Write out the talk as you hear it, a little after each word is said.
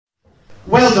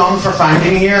Well done for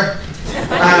finding here.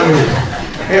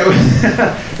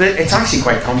 It's actually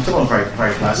quite comfortable and very,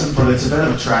 very pleasant, but it's a bit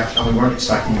of a trek, and we weren't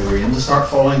expecting the rain to start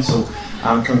falling, so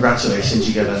congratulations,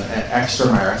 you get an extra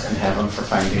merit in heaven for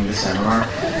finding the seminar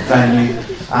venue,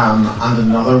 and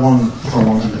another one for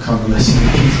wanting to come and listen to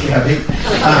Keith Gebbie.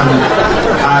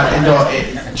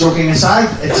 Joking aside,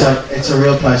 it's a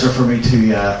real pleasure for me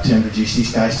to introduce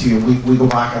these guys to you. We go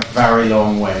back a very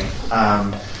long way.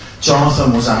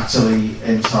 Jonathan was actually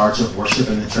in charge of worship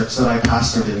in the church that I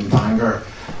pastored in Bangor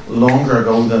longer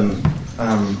ago than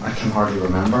I can hardly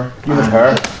remember. You have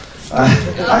hair?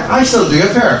 I still do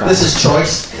have hair. This is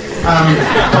choice.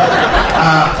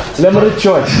 Limited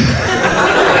choice.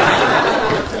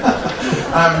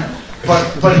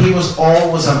 But he was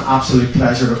always an absolute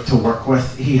pleasure to work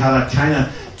with. He had a kind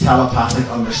of telepathic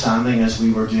understanding as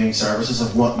we were doing services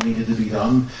of what needed to be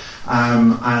done.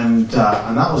 And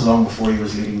that was long before he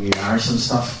was leading the Irish and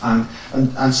stuff,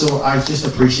 and so I've just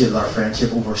appreciated our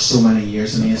friendship over so many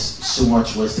years, and he has so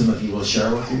much wisdom that he will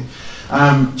share with you.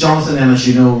 Jonathan then, as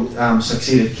you know,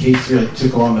 succeeded Keith, really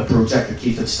took on the project that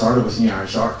Keith had started with New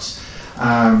Irish Arts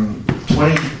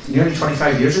nearly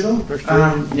 25 years ago.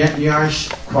 New Irish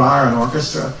Choir and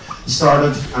Orchestra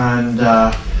started, and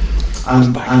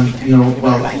you know,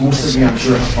 well, most of you, I'm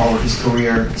sure, have followed his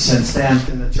career since then.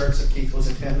 In the church that Keith was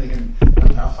attending in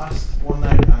Belfast one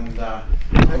night, and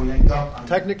we linked up. And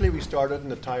technically, we started in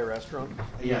the Thai restaurant.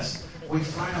 Yes, we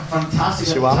found a fantastic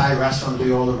little Thai restaurant to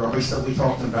do all the rubbish that we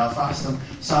talked in Belfast, and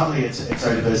sadly, it's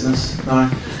out of business now.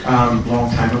 Long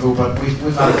time ago, but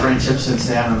we've had a friendship since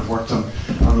then, and have worked on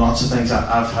lots of things.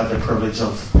 I've had the privilege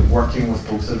of working with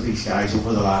both of these guys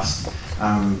over the last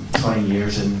 20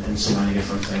 years in so many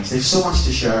different things. There's so much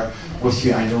to share with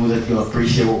you. I know that you'll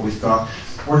appreciate what we've got.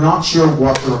 We're not sure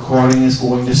what the recording is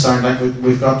going to sound like.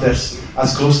 We've got this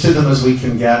as close to them as we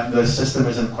can get. The system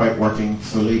isn't quite working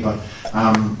fully, but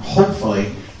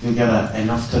hopefully you'll get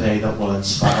enough today that will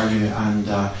inspire you. And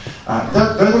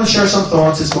they're going to share some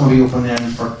thoughts. It's going to be open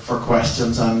then for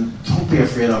questions, and don't be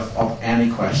afraid of any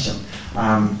question.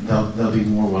 They'll be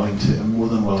more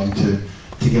than willing to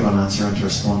give an answer and to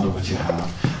respond to what you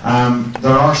have.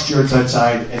 There are stewards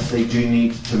outside. If they do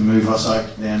need to move us out,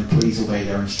 then please obey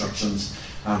their instructions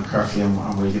carefully,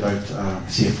 and we'll get out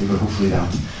safely, but hopefully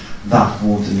that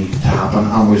won't need to happen,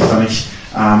 and we'll finish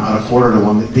at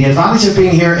 1:45. The advantage of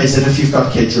being here is that if you've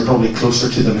got kids, you're probably closer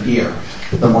to them here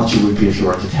than what you would be if you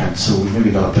were at the tent, so we've maybe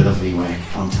got a bit of leeway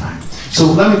on time. So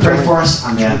let me pray for us,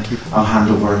 and then I'll hand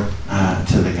over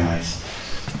to the guys.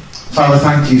 Father,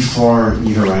 thank you for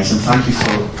New Horizon. Thank you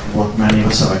for what many of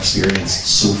us have experienced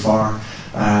so far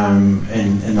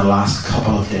in the last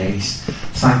couple of days.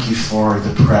 Thank you for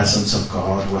the presence of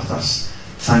God with us.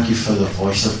 Thank you for the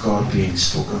voice of God being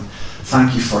spoken.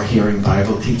 Thank you for hearing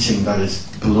Bible teaching that is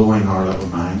blowing our little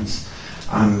minds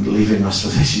and leaving us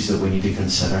with issues that we need to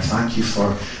consider. Thank you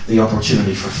for the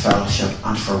opportunity for fellowship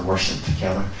and for worship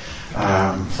together.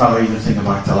 Father, even thinking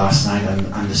back to last night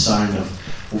and the sound of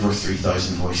over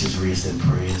 3,000 voices raised in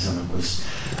praise, and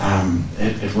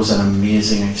it was an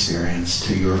amazing experience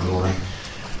to your glory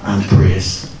and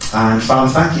praise. And Father,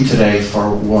 thank you today for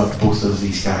what both of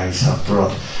these guys have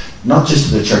brought, not just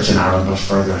to the church in Ireland, but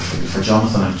further for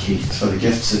Jonathan and Keith, for the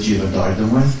gifts that you've endowed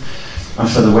them with, and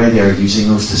for the way they are using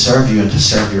those to serve you and to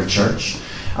serve your church,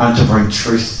 and to bring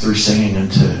truth through singing,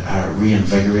 and to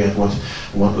reinvigorate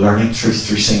what learning truth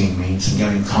through singing means, and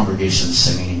getting congregations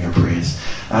singing in your praise.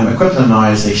 Equip them now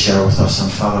as they share with us, and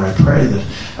Father, I pray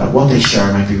that what they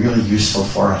share might be really useful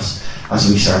for us as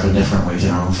we serve in different ways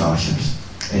in our own fellowships.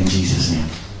 In Jesus' name.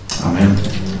 Amen.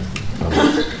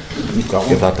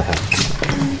 Give that to him.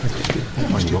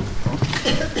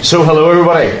 So hello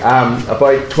everybody.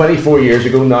 About 24 years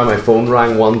ago now, my phone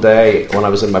rang one day when I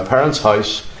was in my parents'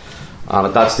 house, and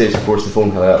at that stage, of course, the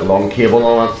phone had a long cable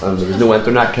on it, and there was no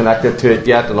internet connected to it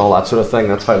yet, and all that sort of thing.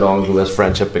 That's how long ago this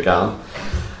friendship began.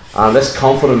 And this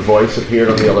confident voice appeared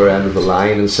on the other end of the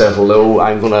line and said, hello,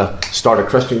 I'm going to start a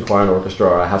Christian choir and orchestra,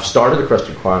 or I have started a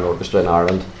Christian choir and orchestra in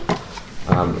Ireland.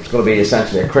 It's going to be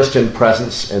essentially a Christian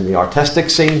presence in the artistic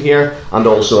scene here, and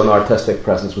also an artistic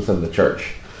presence within the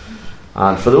church.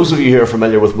 And for those of you who are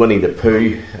familiar with Winnie the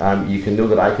Pooh, you can know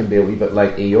that I can be a wee bit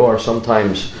like Eeyore.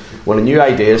 Sometimes when a new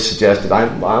idea is suggested,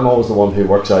 I'm always the one who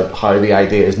works out how the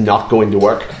idea is not going to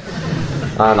work.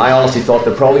 And I honestly thought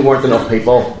there probably weren't enough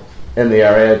people in the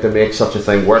area to make such a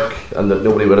thing work, and that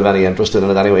nobody would have any interest in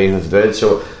it anyway, even if they did.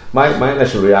 So my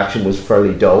initial reaction was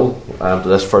fairly dull to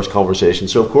this first conversation.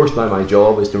 So of course now my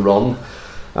job is to run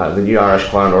the New Irish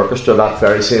Choir and Orchestra, that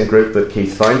very same group that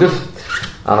Keith founded.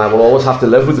 And I will always have to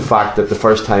live with the fact that the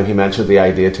first time he mentioned the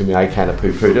idea to me, I kind of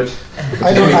poo-pooed it.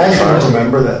 I don't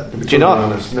remember that. Do you not?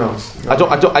 Honest. No.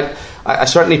 I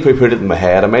certainly poo-pooed it in my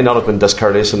head. I may not have been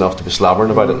discourteous enough to be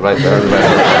slobbering about it right there.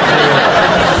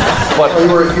 But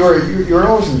you're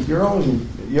always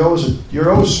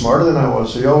smarter than I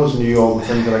was, so you always knew all the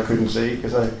things that I couldn't see,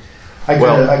 because I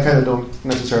kind of don't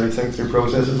necessarily think through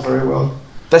processes very well.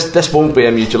 This won't be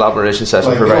a mutual admiration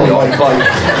session for very long.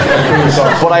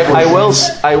 But I will.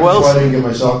 I didn't get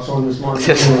my socks on this morning.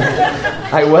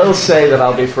 I will say that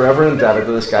I'll be forever indebted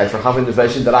to this guy for having the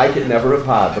vision that I could never have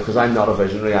had, because I'm not a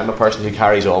visionary. I'm a person who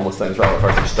carries on with things rather than a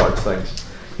person who starts things.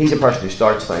 He's a person who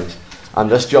starts things. And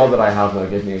this job that I have now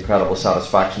gives me incredible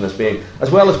satisfaction as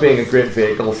well as being a great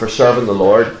vehicle for serving the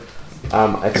Lord.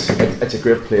 It's a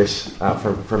great place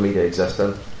for me to exist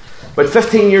in. But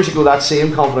 15 years ago, that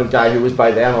same confident guy who was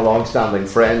by then a long-standing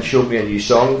friend showed me a new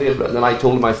song, and then I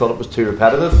told him I thought it was too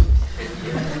repetitive.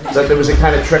 That there was a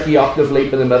kind of tricky octave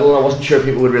leap in the middle, and I wasn't sure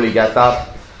people would really get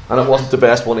that. And it wasn't the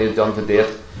best one he had done to date,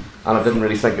 and I didn't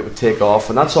really think it would take off.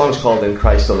 And that song's called In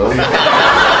Christ Alone.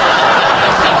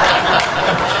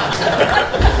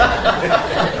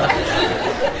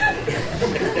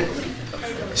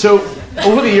 So,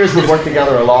 over the years we've worked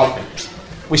together a lot.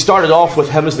 We started off with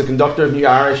him as the conductor of New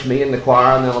Irish, me in the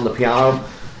choir, and then on the piano.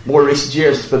 More recent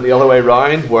years it's been the other way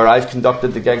round, where I've conducted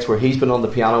the gigs where he's been on the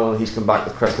piano and he's come back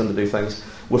with Kristen to do things.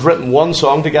 We've written one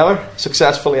song together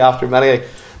successfully after a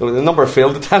number of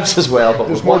failed attempts as well. But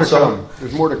there's more to come.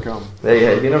 There's more to come.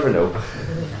 Yeah, you never know.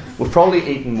 We've probably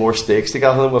eaten more steaks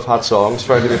together than we've had songs,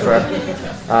 for to be fair.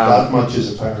 That much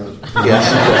is apparent. Yes.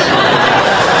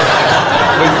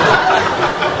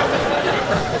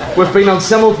 We've been on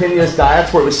simultaneous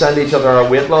diets where we send each other our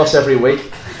weight loss every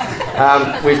week.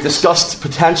 We've discussed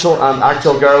potential and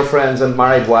actual girlfriends and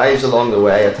married wives along the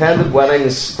way, attended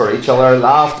weddings for each other,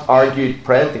 laughed, argued,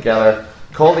 prayed together,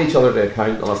 called each other to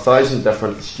account on 1,000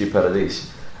 different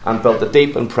stupidities, and built a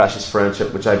deep and precious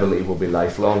friendship which I believe will be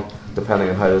lifelong, depending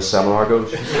on how this seminar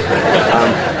goes.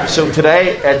 So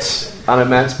today it's an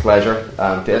immense pleasure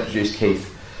to introduce Keith.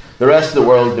 The rest of the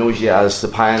world knows you as the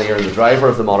pioneer and the driver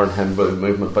of the modern hymn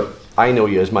movement, but I know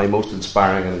you as my most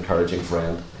inspiring and encouraging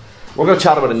friend. We're going to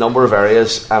chat about a number of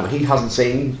areas. He hasn't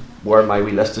seen where my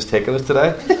wee list has taken us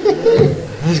today.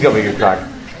 This is going to be a good crack.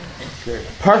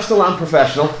 Personal and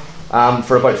professional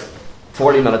for about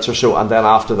 40 minutes or so, and then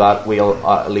after that we'll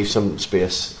leave some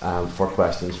space for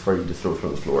questions for you to throw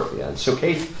from the floor at the end. So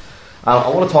Keith, I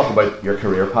want to talk about your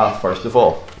career path first of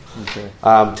all. Okay.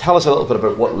 Tell us a little bit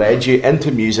about what led you into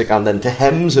music and into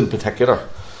hymns in particular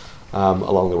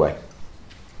along the way.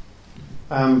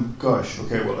 Gosh,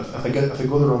 okay, well, if I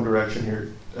go the wrong direction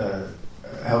here,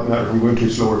 help me out if I'm going too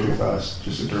slow or too fast,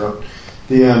 just interrupt.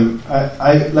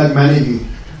 I like many of you,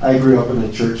 I grew up in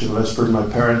a church in Lisburn. My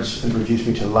parents introduced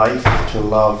me to life, to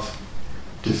love,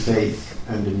 to faith,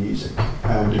 and to music,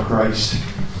 and to Christ,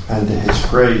 and to His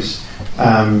praise.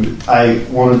 I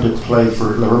wanted to play for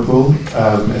Liverpool.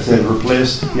 If they had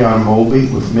replaced Jan Molby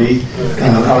with me,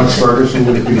 Alex Ferguson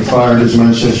would have been fired as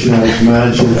Manchester United's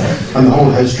manager, and the whole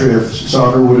history of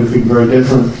soccer would have been very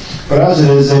different. But as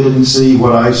it is, they didn't see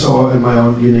what I saw in my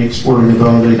own unique sporting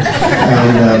ability,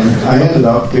 and I ended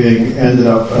up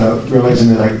realizing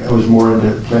that I was more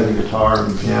into playing the guitar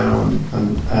and piano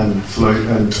and flute.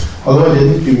 And although I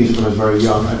didn't do music when I was very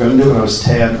young, I got into it when I was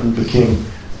 10 and became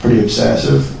pretty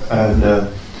obsessive, and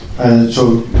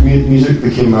so music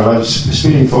became my life.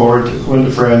 Speeding forward, went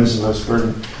to friends in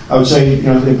Lisburn. I would say,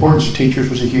 the importance of teachers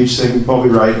was a huge thing. Bobby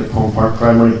Wright at Palm Park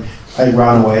Primary. I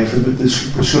ran away from the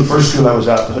first school I was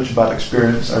at. Such a bad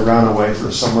experience. I ran away for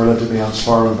a summer. Lived at my aunt's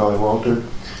farm in Ballywalter.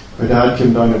 My dad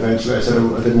came down eventually. I said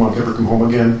I didn't want to ever come home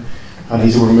again, and he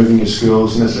said we're moving to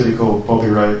schools. And this lady called Bobby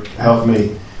Wright helped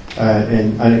me.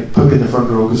 And it put me in the front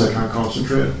row because I can't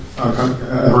concentrate. I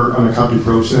can't do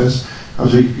process.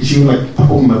 She would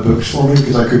open my books for me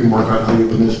because I couldn't work out how you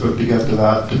open this book to get to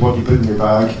that, to what you put in your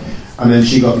bag. And then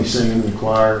she got me singing in the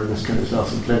choir and this kind of stuff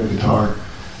and playing the guitar.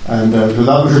 And so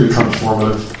that was really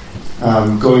transformative.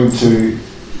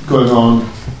 Going on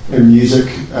in music,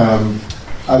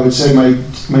 I would say my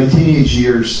teenage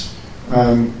years,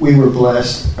 we were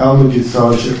blessed. Elmwood Youth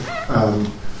Fellowship.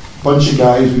 Bunch of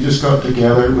guys, we just got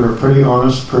together. We were pretty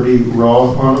honest, pretty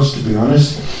raw honest, to be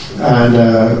honest. And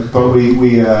but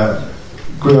we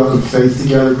grew up in faith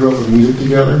together, grew up with music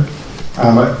together.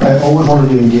 I always wanted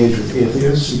to engage with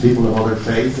atheists and people of other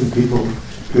faith and people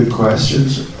with good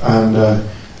questions. And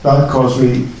that caused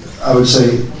me, I would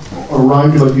say,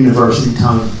 around about university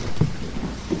time,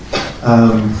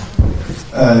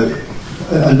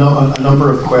 a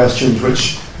number of questions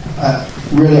which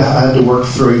really I had to work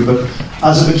through. But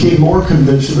as I became more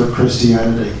convinced about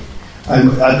Christianity,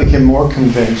 I became more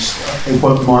convinced of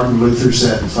what Martin Luther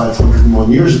said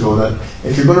 501 years ago, that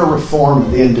if you're going to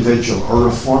reform the individual or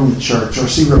reform the church or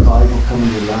see revival come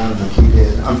into the land like he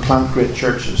did and plant great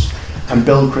churches and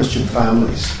build Christian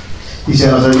families, he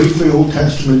said, as I read through Old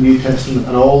Testament, New Testament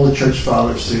and all the church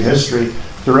fathers through history,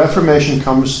 the Reformation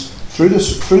comes through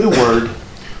the Word,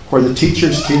 where the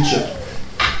teachers teach it,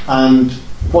 and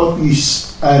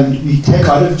you take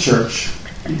out of church,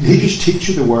 the teachers teach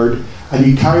you the Word, and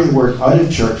you carry the Word out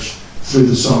of church through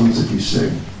the songs that you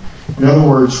sing. In other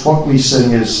words, what we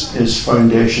sing is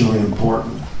foundationally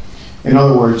important. In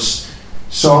other words,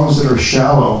 songs that are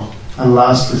shallow and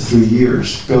last for 3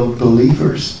 years build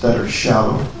believers that are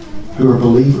shallow, who are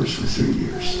believers for 3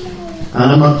 years. And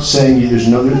I'm not saying there's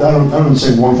another. I'm not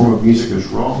saying one form of music is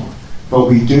wrong, but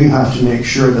we do have to make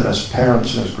sure that as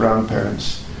parents and as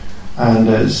grandparents, and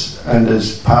as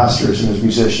pastors and as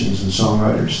musicians and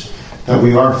songwriters, that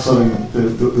we are filling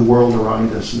the world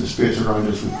around us and the space around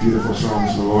us with beautiful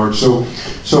songs of the Lord. So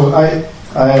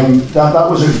that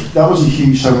was a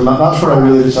huge time. That's where I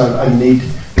really decided I need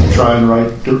to try and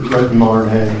write modern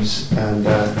hymns, and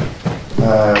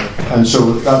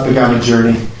so that began a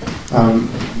journey.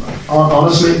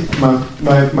 Honestly,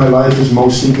 my life has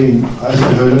mostly been, as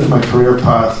I look at my career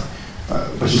path,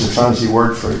 which is a fancy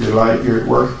word for your life, your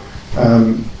work.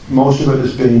 Most of it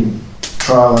has been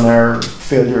trial and error,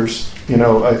 failures. You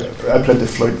know, I played the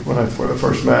flute when I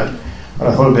first met, and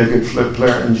I thought I'd be a good flute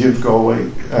player. And James Galway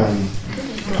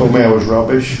told me I was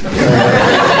rubbish.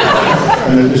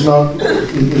 And there's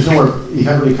nowhere you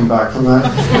can't really come back from that.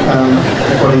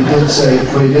 But he did say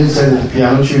that the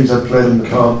piano tunes I played in the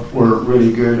pub were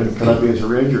really good, and could I be as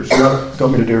arranger? So that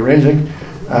got me to do arranging.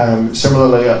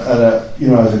 Similarly,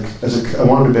 I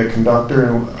wanted to be a conductor,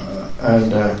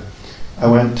 and I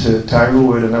went to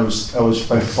Tanglewood, and I was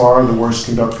by far the worst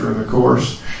conductor in the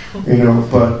course, you know.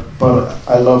 But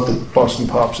I loved the Boston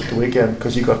Pops at the weekend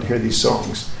because you got to hear these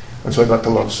songs, and so I got to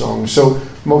love songs. So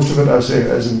most of it, I say,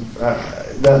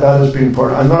 that has been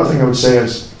part. Another thing I would say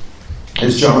is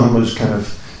Jonathan was kind of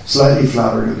slightly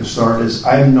flattering at the start. Is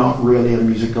I'm not really a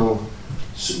musical.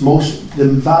 The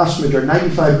vast majority,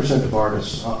 95% of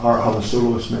artists have a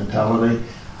soloist mentality.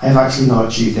 I've actually not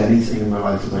achieved anything in my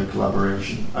life without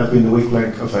collaboration. I've been the weak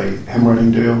link of a hymn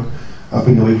writing duo. I've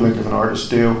been the weak link of an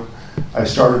artist duo. I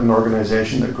started an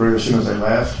organisation that grew as soon as I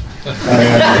left.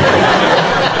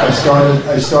 I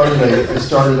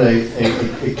started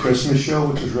a Christmas show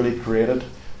which was really created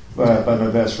by my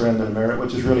best friend in America,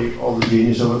 which is really all the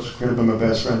genius of it. It's created by my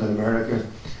best friend in America.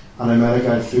 And I met a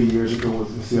guy 3 years ago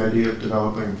with the idea of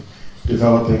developing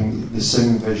the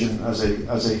Sing vision as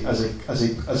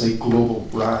a global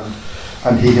brand,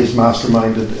 and he has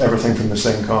masterminded everything from the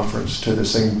Sing conference to the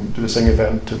Sing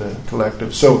event to the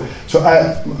collective. So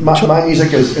my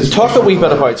music is talk a wee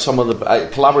bit about some of the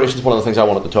collaboration. Is one of the things I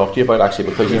wanted to talk to you about, actually,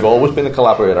 because you've always been a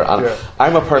collaborator, and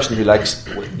I'm a person who likes,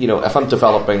 you know, if I'm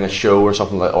developing a show or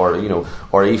something like, or you know,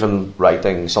 or even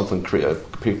writing something, a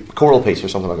choral piece or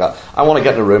something like that, I want to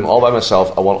get in a room all by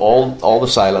myself. I want all the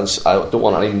silence. I don't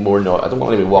want any more noise. I don't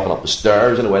want anybody walking up the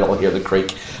stairs in a way that will hear the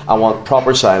creak. I want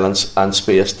proper silence and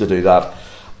space to do that.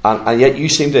 And yet you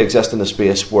seem to exist in a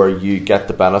space where you get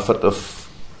the benefit of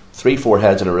 3-4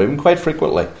 heads in a room quite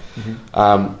frequently.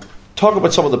 Mm-hmm. Talk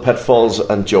about some of the pitfalls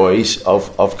and joys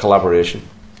of collaboration.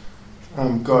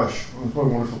 Gosh, what a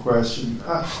wonderful question.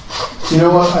 You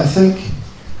know what? I think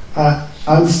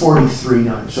I'm 43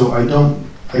 now, so I don't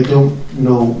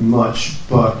know much,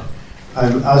 but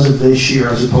as of this year,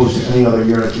 as opposed to any other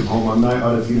year I came home, I'm now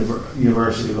out of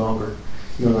university longer,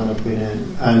 you know, than I've been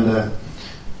in, and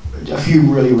a few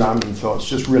really random thoughts,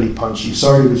 just really punchy.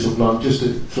 Sorry to be so blunt, just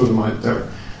to throw them out there.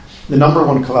 The number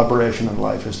one collaboration in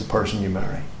life is the person you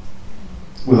marry,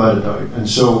 without a doubt. And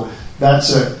so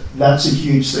that's a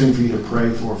huge thing for you to pray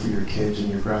for your kids and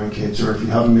your grandkids, or if you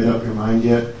haven't made up your mind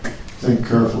yet, think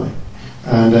carefully.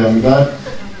 And that,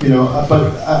 you know,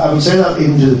 but I would say that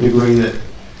even to the degree that,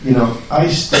 you know, I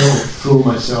still fool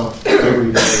myself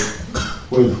every day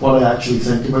with what I actually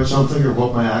think about something, or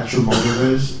what my actual motive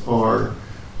is, or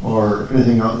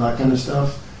anything else, that kind of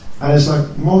stuff. And it's like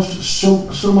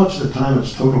so much of the time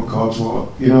it's total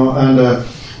codswallop, you know. And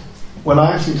when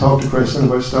I actually talk to Kristen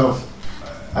about stuff,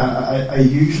 I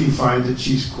usually find that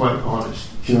she's quite honest.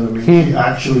 Do you know what I mean? She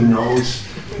actually knows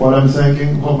what I'm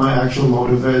thinking, what my actual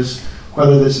motive is,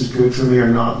 whether this is good for me or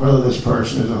not, whether this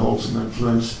person is a wholesome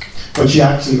influence. But she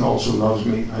actually also loves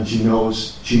me, and she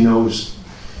knows the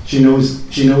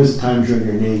times you're on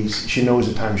your knees. She knows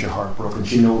the times you're heartbroken.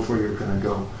 She knows where you're going to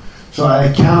go. So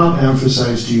I cannot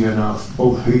emphasize to you enough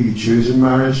both who you choose in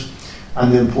marriage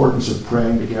and the importance of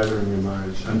praying together in your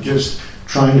marriage, and just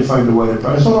trying to find a way to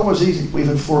pray. It's not always easy. We've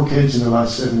had 4 kids in the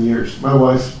last 7 years. My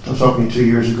wife talked to me 2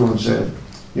 years ago and said,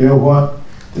 you know what,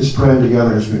 this praying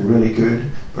together has been really good,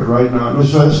 but right now, I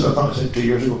thought I said 2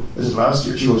 years ago, this is last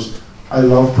year, she goes, I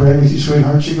love praying with you,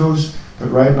 sweetheart, she goes, but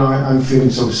right now I'm feeling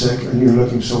so sick and you're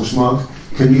looking so smug.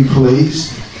 Can you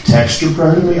please text your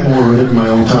prayer to me and I'll read it in my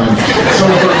own time?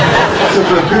 So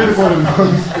for a period of 1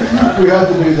 month, we had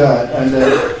to do that. And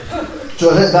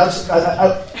so that's,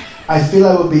 I feel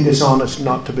I would be dishonest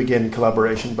not to begin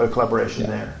collaboration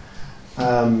there.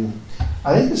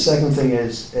 I think the second thing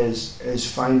is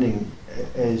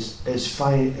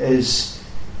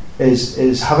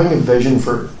having a vision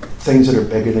for things that are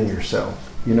bigger than yourself,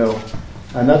 you know.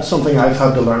 And that's something I've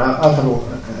had to learn. I've had a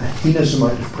heinous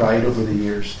amount of pride over the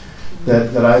years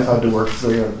that I've had to work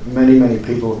through. Many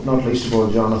people, not least of all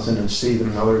Jonathan and Stephen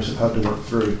and others, have had to work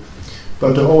through.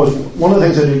 But to always, one of the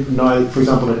things I do now, for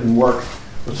example, in work,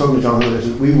 I was talking to Jonathan, is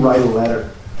we write a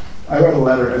letter. I write a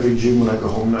letter every June when I go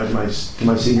home now to my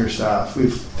senior staff. We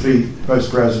have 3 vice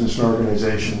presidents in our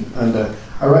organisation, and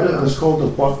I write it, and it's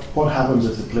called "What Happens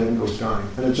If the Plane Goes Down,"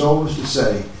 and it's always to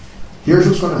say, here's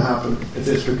what's going to happen if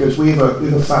this, because we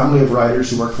have a family of writers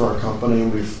who work for our company,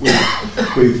 and we've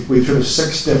sort of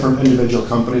 6 different individual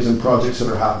companies and projects that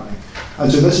are happening,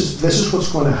 and so this is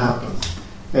what's going to happen.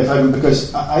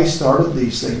 Because I started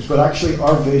these things, but actually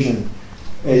our vision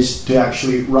is to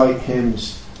actually write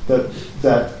hymns that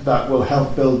will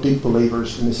help build deep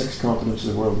believers in the 6 continents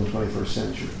of the world in the 21st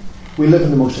century. We live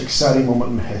in the most exciting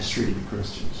moment in history to be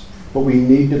Christians, but we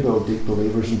need to build deep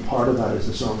believers, and part of that is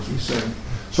the songs we sing.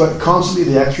 So constantly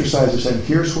the exercise of saying,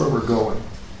 here's where we're going,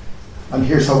 and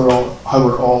here's how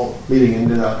we're all leading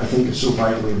into that, I think is so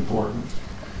vitally important.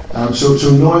 So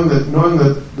knowing that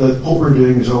what we're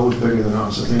doing is always bigger than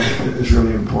us, I think is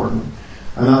really important.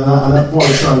 And that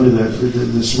boils down to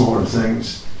the smaller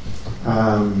things.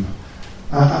 And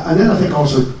then I think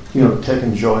also, you know,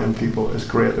 taking joy in people is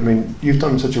great. I mean, you've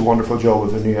done such a wonderful job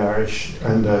with the New Irish,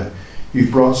 and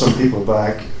you've brought some people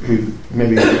back who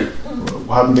maybe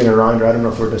hadn't been around, or I don't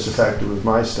know if we're disaffected with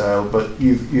my style, but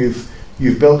you've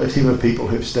built a team of people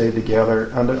who've stayed together.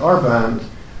 And our band,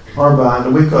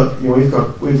 and we've got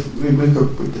things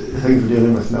we're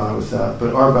dealing with now with that,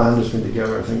 but our band has been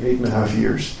together, I think, 8.5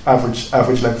 years, average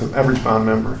length of average band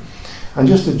member. And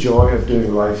just the joy of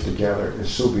doing life together is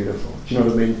so beautiful. Do you know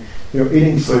what I mean? You know,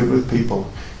 eating food with people,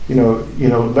 you know,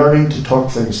 learning to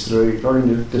talk things through, learning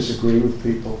to disagree with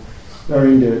people,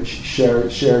 learning to share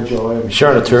joy.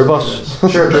 Sharing a tour bus.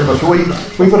 Share a tour bus.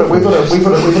 We've got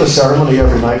a ceremony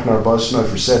every night in our bus now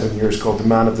for 7 years called the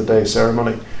Man of the Day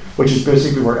ceremony, which is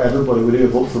basically where we do a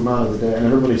vote for Man of the Day, and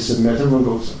everybody submits. Everyone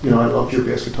goes, you know, I loved your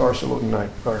bass guitar solo tonight,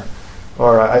 or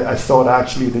I thought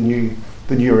actually the new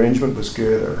arrangement was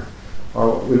good,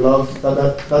 or we love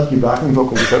that new backing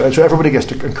vocal. So everybody gets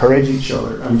to encourage each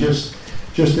other, and just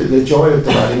the joy of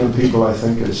delighting on people, I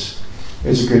think, is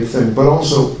a good thing. But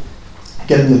also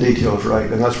getting the details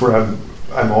right, and that's where I'm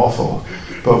awful.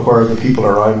 But where the people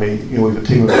around me, you know, we have a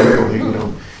team of people who, you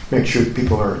know, make sure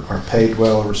people are paid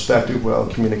well, respected well,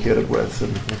 communicated with,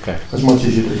 and as much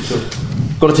as you do. So,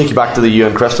 I'm going to take you back to the you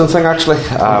and Kristen thing, actually.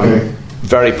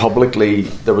 Very publicly,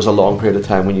 there was a long period of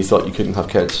time when you thought you couldn't have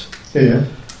kids. Yeah.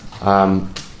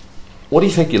 What do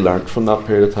you think you learnt from that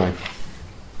period of time?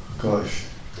 Gosh,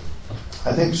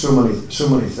 I think so many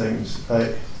things.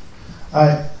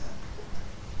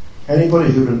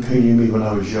 Anybody who knew me when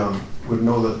I was young would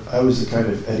know that I was the kind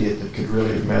of idiot that could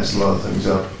really mess a lot of things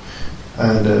up,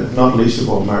 and not least of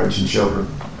all marriage and children.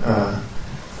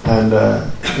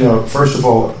 You know, first of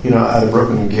all, you know, I had a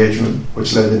broken engagement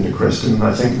which led into Kristen, and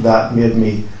I think that made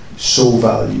me so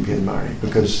value being married,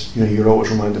 because, you know, you're always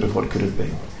reminded of what could have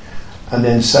been. And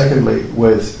then secondly,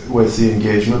 with the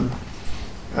engagement,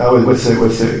 with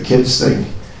the kids thing,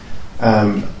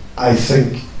 I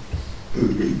think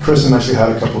Kristen actually had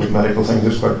a couple of medical things.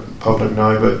 It's quite public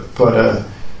now, but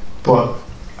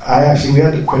we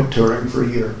had to quit touring for a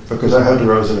year, because I had to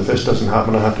realize that if this doesn't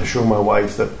happen, I had to show my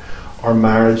wife that our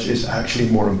marriage is actually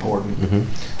more important, than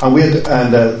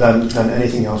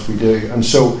anything else we do. And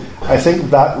so I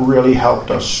think that really helped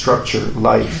us structure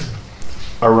life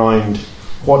around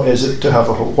what is it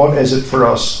for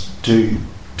us to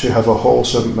have a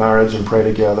wholesome marriage and pray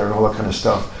together and all that kind of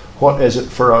stuff. What is it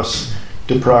for us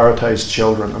to prioritize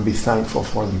children and be thankful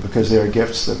for them, because they are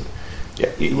gifts that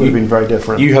would have been very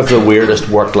different. You have the weirdest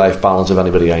work-life balance of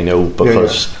anybody I know,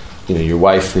 because you know, your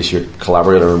wife is your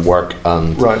collaborator in work,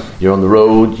 and you're on the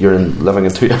road, you're living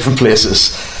in 2 different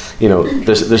places. You know,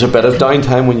 there's a bit of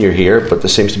downtime when you're here, but there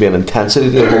seems to be an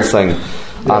intensity to the whole thing.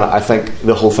 And I think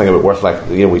the whole thing about work-life,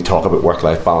 we talk about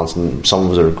work-life balance, and some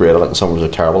of us are great at it and some of us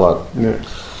are terrible at it.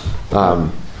 Yeah.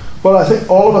 Well, I think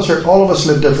all of us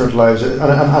live different lives, and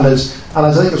as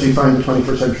I think as we find the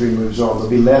 21st century moves on, there'll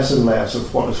be less and less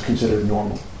of what is considered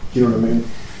normal. Do you know what I mean?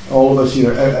 All of us,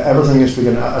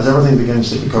 as everything begins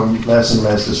to become less and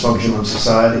less dysfunctional in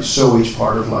society, so each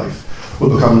part of life will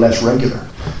become less regular.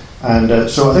 And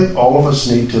so I think all of us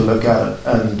need to look at it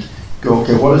and go,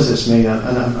 okay, what does this mean?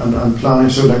 And planning.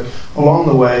 So like along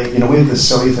the way, we had this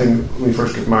silly thing when we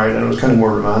first got married, and it was kind of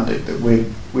more romantic that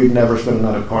we'd never spent a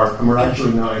night apart, and we're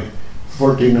actually now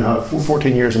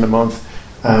 14 years in a month,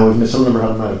 and we've still never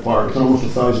had a night apart. It's almost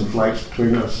 1,000 flights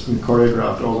between us, and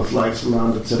choreographed all the flights,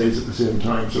 landed cities at the same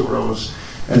time, so we're always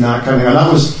in that kind of thing. And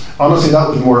that was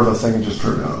more of a thing just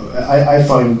for, I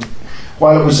find,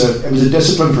 while it was a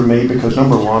discipline for me, because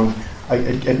number one,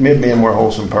 it made me a more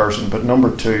wholesome person, but number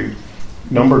two,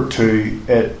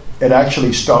 it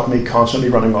actually stopped me constantly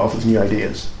running off with new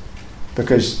ideas,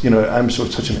 because I'm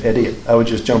such an idiot. I would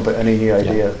just jump at any new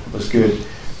idea that was good.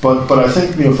 But I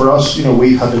think for us,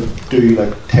 we had to do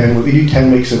like 10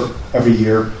 weeks of every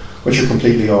year, which are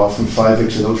completely off, and 5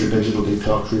 weeks of those are digital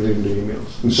detox, reading the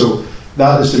emails. And so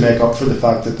that is to make up for the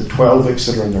fact that the 12 weeks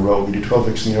that are in the road, we do 12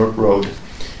 weeks in the road,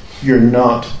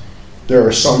 there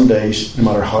are some days, no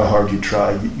matter how hard you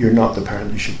try, you're not the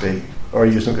parent you should be, or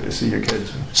you just don't get to see your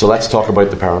kids. So let's talk about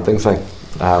the parenting thing.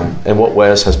 In what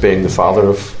ways has being the father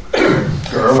of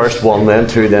girls. First 1, then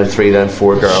 2, then 3, then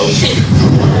 4 girls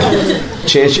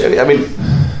changed? I mean,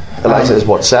 Eliza is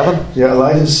what, 7? Yeah,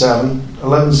 Eliza's 7,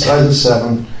 Eliza's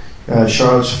 7,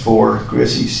 Charlotte's 4,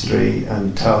 Gracie's 3,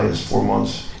 and Talia's 4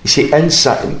 months. You see,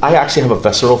 inside, I actually have a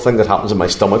visceral thing that happens in my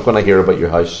stomach when I hear about your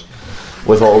house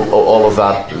with all of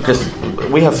that, because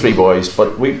we have 3 boys,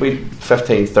 but we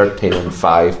 15, 13 and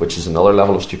 5, which is another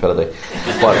level of stupidity.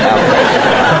 But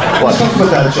let's talk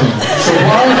about that, Jim. So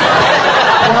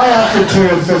why after 2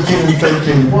 and 15 and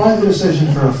 13, why the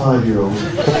decision for a 5-year-old?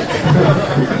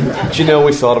 Do you know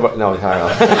we thought about... No, hang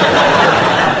on.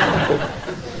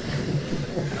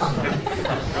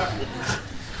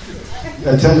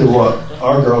 I tell you what,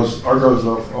 our girls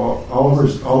love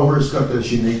Oliver's got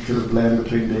this unique sort of blend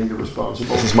between being the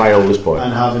responsible. This is my oldest boy.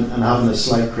 And having a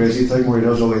slight crazy thing where he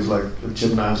does all these like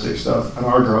gymnastic stuff, and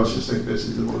our girls just think this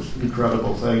is the most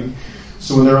incredible thing.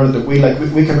 So when they're on it, we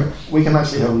can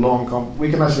actually have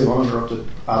uninterrupted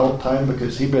adult time,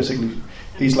 because he's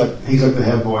like the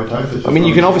head boy type. I mean,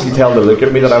 you can obviously tell to look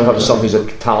at me that I have a son who's a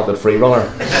talented free runner.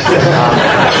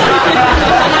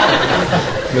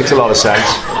 Makes a lot of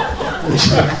sense.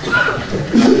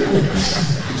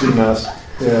 Gymnast.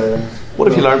 Yeah. What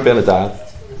have you learned being a dad?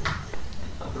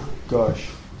 Gosh.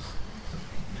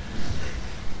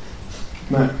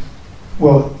 Man.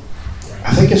 Well,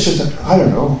 I think it's just I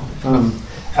don't know.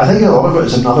 I think a lot of it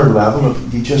is another level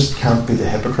of you just can't be the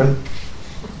hypocrite.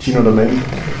 Do you know what I mean?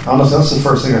 Honestly, that's the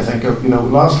first thing I think of.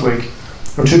 Last week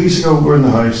or 2 weeks ago, we were in the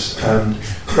house, and a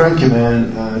friend came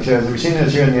in and said, "Have you seen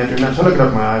this here on the internet?" So I looked it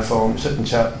up on my iPhone, sitting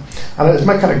chatting, and it's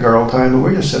my kind of girl time. But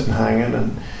we're just sitting hanging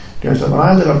and doing stuff. And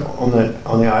I ended up on the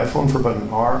iPhone for about an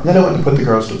hour. And then I went to put the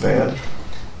girls to bed,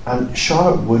 and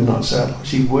Charlotte would not settle.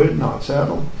 She would not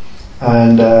settle,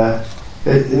 and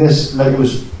it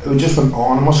just went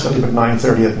on. I must have got to about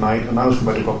 9:30 at night, and I was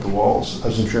about to go up the walls,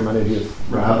 as I'm sure many of you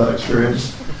have had that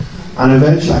experience. And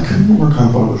eventually, I couldn't work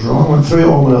out what was wrong. I went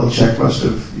through all my little checklist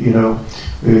of, we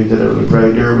did a little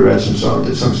prayer, we read some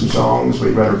songs,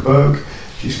 we read her book.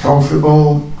 She's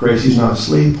comfortable. Gracie's not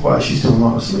asleep. Why is she still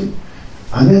not asleep?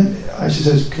 And then she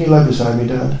says, "Can you lie beside me,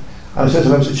 Dad?" And I said to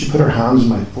her, she put her hands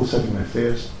both sides of my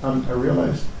face, and I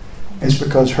realised it's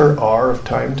because her hour of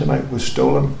time tonight was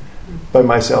stolen by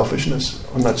my selfishness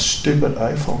on that stupid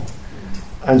iPhone,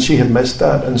 and she had missed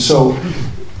that. And so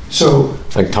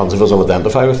I think tons of us will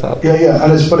identify with that. Yeah,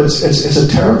 and it's a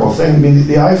terrible thing. I mean,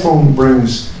 the iPhone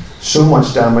brings so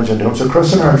much damage into them. So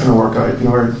Chris and I are trying to work out.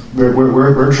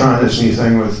 We're trying this new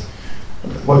thing with.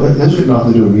 Well, this has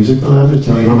nothing to do with music, but I'm just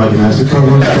telling you what my domestic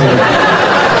problems.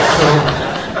 So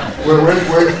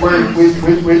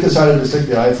we've decided to stick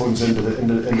the iPhones into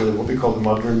the what we call the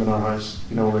mudroom in our house.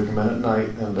 When we come in at night,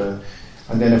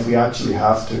 and then if we actually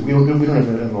have to, we don't have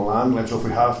it in the landline. So if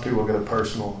we have to, we'll get a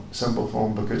personal, simple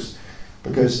phone, because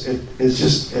it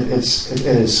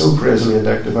is so crazily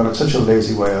addictive, and it's such a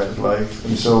lazy way out of life.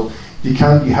 And so you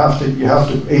have to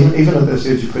even at this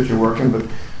age you put your work in. But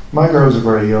my girls are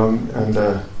very young, and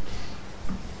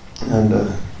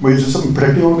is there something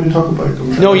particular you want me to talk about?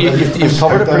 No, you've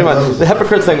covered it pretty much. The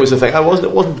hypocrite thing was the thing. It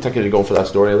wasn't particularly going for that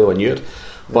story, although I knew it.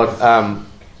 But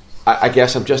I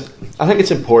guess I think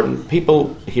it's important.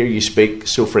 People hear you speak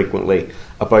so frequently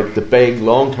about the big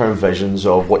long-term visions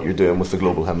of what you're doing with the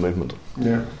Global Hymn Movement.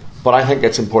 Yeah. But I think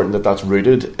it's important that that's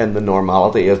rooted in the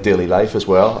normality of daily life as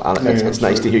well. And it's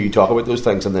nice to hear you talk about those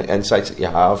things and the insights that you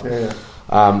have. Yeah.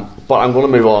 But I'm going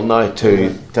to move on now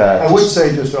to... I would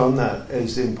say just on that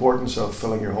is the importance of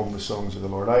filling your home with songs of the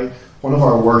Lord. One of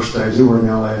our worst days, we were in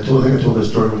LA. I think I told this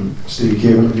story when Stevie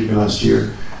came in last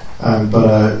year.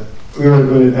 But we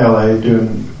were in LA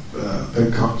doing a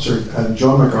big concert, and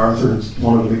John MacArthur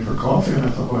wanted to meet for coffee, and I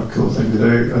thought, what a cool thing to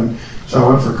do. And so I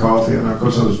went for coffee, and of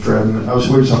course I was dreading it. We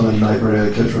were just having a nightmare.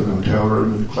 The kids were in the hotel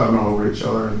room and climbing all over each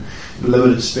other, and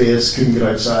limited space, couldn't get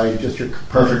outside, just your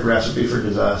perfect recipe for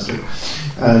disaster.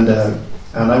 And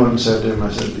I went and said to him, I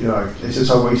said, he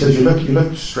said, you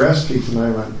look stressed, Keith. And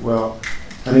I went, well,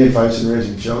 any advice in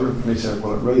raising children? And he said,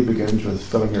 well, it really begins with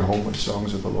filling your home with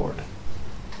songs of the Lord.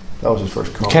 That was his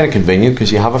first comment. Kind of convenient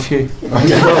because you have a few.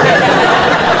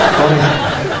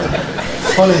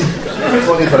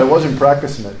 Funny, but I wasn't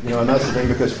practicing it, and that's the thing,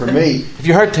 because for me... If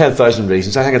you heard 10,000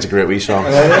 Reasons, I think it's a great wee song.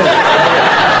 I love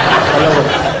it.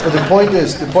 But the point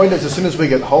is, as soon as we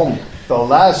get home, the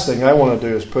last thing I want to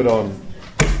do is put on...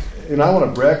 I want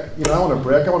to break. I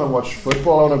want to watch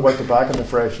football. I want to go out the back in the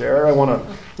fresh air. I want to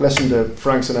listen to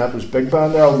Frank Sinatra's Big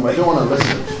Band album. I don't want to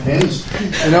listen to hymns.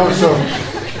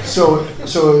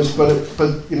 But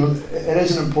it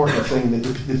is an important thing that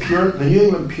the New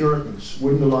England Puritans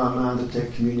wouldn't allow a man to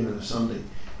take communion on a Sunday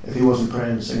if he wasn't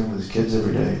praying and singing with his kids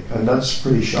every day, and that's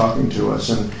pretty shocking to us.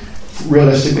 And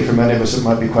realistically, for many of us, it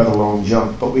might be quite a long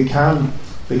jump, but we can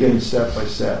begin step by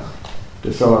step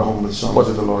to fill our home with songs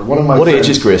of the Lord. What age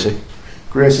is Gracie?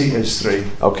 Gracie is 3.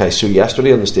 Okay, so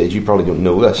yesterday on the stage, you probably don't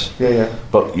know this. Yeah.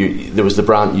 But there was the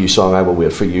brand new song, I Will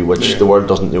Wait For You, which the world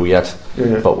doesn't know yet,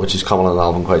 but which is coming on an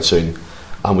album quite soon.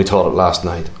 And we taught it last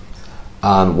night.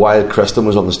 And while Kristen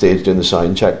was on the stage doing the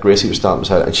sound check, Gracie was standing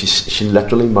beside it, and she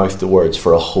literally mouthed the words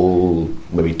for a whole,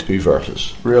 maybe 2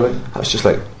 verses. Really? I was just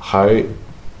like, how?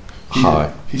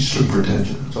 He's super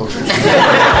attention. That's all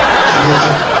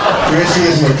Gracie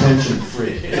isn't attention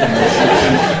free.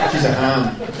 She's a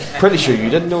ham. Pretty sure you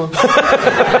didn't know him.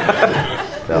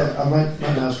 I might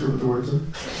ask her what the words are.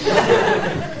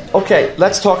 Okay,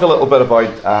 let's talk a little bit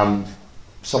about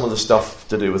some of the stuff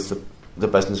to do with the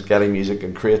business, getting music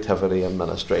and creativity and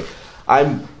ministry.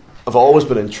 I've always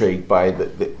been intrigued by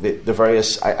the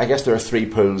various... I guess there are 3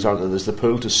 pools, aren't there? There's the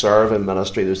pool to serve in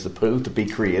ministry, there's the pool to be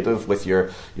creative with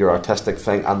your artistic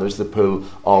thing, and there's the pool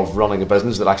of running a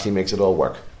business that actually makes it all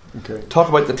work. Okay. Talk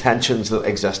about the tensions that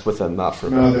exist within that for a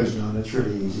minute. No, there's none. It's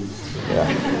really easy. Yeah.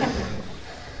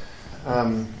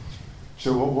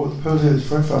 So what the pools is?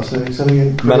 Very fascinating. Say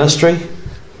again. Ministry,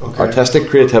 okay. Artistic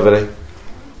creativity,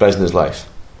 business life.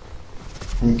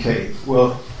 Okay.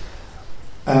 Well,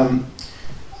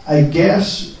 I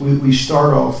guess we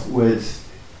start off with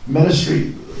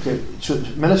ministry. Okay, so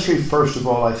ministry, first of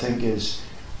all, I think is,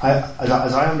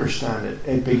 as I understand it,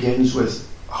 it begins with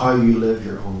how you live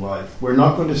your own life. We're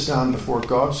not going to stand before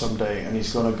God someday and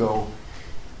He's going to go,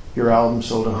 your album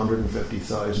sold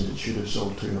 150,000, it should have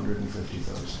sold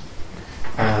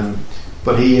 250,000.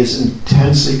 But He is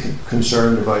intensely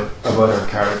concerned about our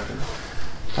character.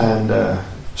 And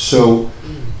so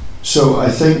I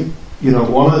think,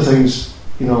 one of the things,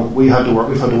 we've had to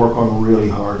work on really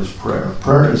hard is prayer.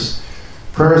 Prayer is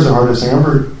the hardest thing. I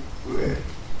remember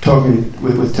talking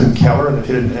with Tim Keller, and I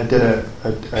did a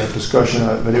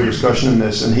video discussion on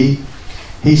this, and he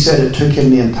said it took him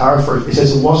the entire first. He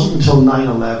says it wasn't until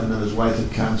 9/11 and his wife had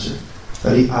cancer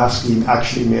that he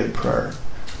actually made prayer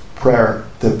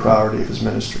the priority of his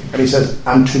ministry. And he says,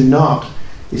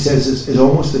 is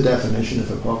almost the definition of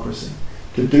hypocrisy.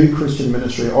 To do Christian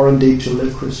ministry, or indeed to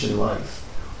live Christian life,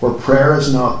 where prayer is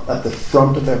not at the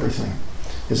front of everything,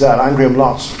 is that Anne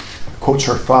Lotz quotes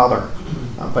her father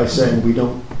by saying, we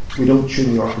don't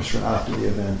tune the orchestra after the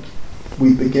event.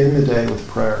 We begin the day with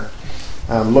prayer.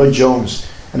 Lloyd Jones,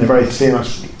 in a very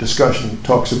famous discussion,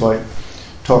 talks about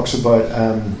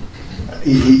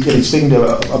he's speaking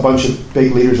to a bunch of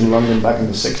big leaders in London back in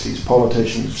the 60s,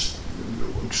 politicians,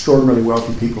 extraordinarily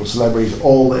wealthy people, celebrities,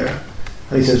 all there.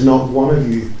 And he says, not one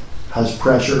of you has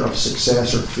pressure of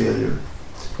success or failure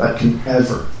that can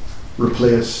ever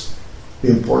replace the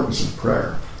importance of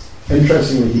prayer.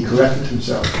 Interestingly, he corrected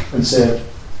himself and said,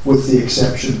 with the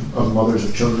exception of mothers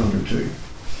of children under 2.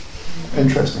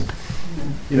 Interesting.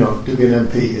 To be an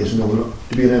MP is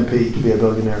to be an MP, to be a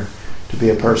billionaire, to be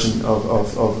a person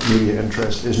of media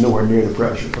interest is nowhere near the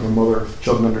pressure of a mother of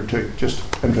children under 2. Just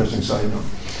interesting side note.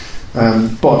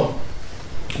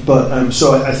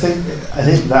 So I think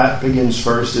that begins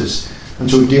first. Is And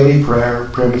so daily prayer,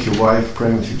 praying with your wife,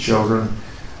 praying with your children.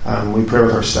 We pray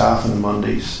with our staff on the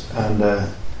Mondays, and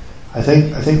I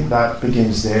think that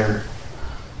begins there,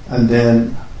 and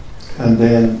then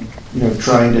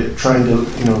trying to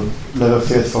live a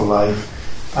faithful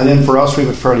life, and then for us we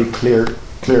have a fairly clear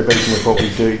vision of what we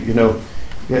do.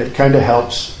 It kind of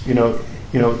helps. You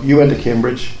went to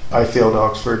Cambridge, I failed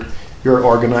Oxford. You're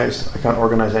organised. I can't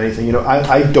organise anything.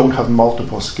 I don't have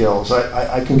multiple skills.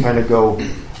 I can kind of go.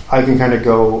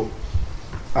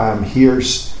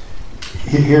 Here's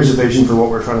a vision for what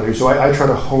we're trying to do. So I try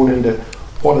to hone into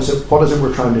what is it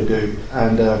we're trying to do.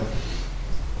 And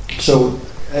so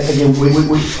again,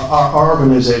 our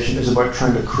organisation is about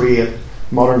trying to create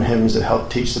modern hymns that help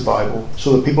teach the Bible,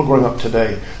 so that people growing up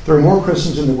today, there are more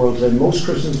Christians in the world today. Most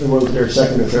Christians in the world today are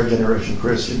second or third generation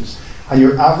Christians, and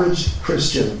your average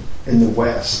Christian in the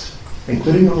West,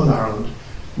 including Northern Ireland,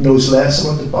 knows less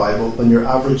about the Bible than your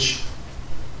average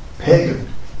pagan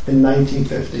in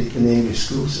 1950 in the English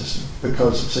school system,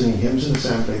 because of singing hymns in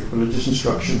assembly, religious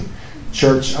instruction,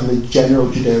 church, and the general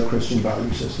Judeo-Christian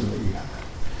value system that you have.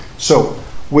 So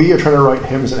we are trying to write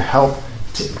hymns that help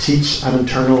teach and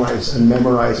internalize and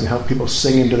memorize and help people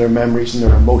sing into their memories and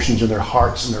their emotions and their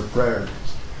hearts and their prayers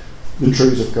the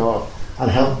truths of God,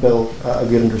 and help build a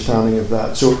good understanding of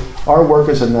that. So our work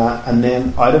is in that, and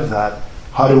then out of that,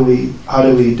 how do we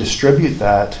distribute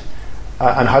that,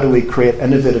 and how do we create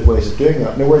innovative ways of doing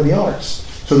that? Now, we're in the arts.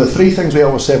 So the three things we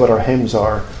always say about our hymns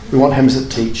are, we want hymns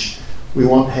that teach, we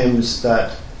want hymns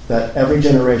that every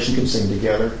generation can sing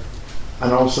together,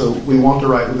 and also we want to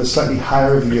write with a slightly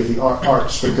higher view of the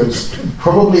arts, because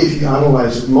probably if you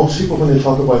analyse it, most people when they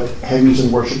talk about hymns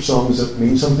and worship songs that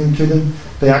mean something to them,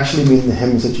 they actually mean the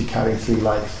hymns that you carry through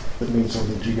life that mean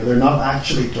something to you. They're not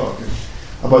actually talking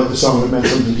about the song that meant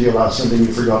something to you last Sunday and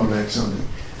you've forgotten next Sunday.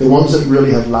 The ones that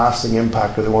really have lasting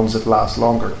impact are the ones that last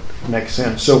longer. Makes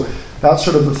sense. So that's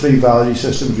sort of the three value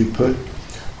systems we put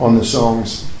on the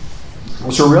songs.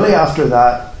 So really after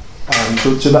that,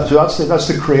 so that's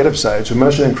the creative side. So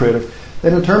ministry and creative.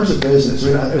 Then in terms of business,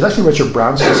 it was actually Richard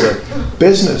Branson said,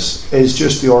 business is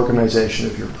just the organisation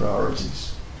of your priorities.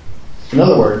 In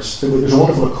other words, there's a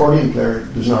wonderful accordion player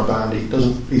who's in our band.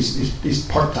 He's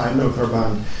part-time now with our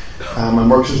band,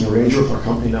 and works as an arranger with our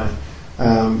company now.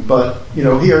 But he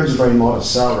earns a very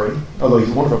modest salary, although he's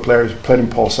a wonderful player. He's played in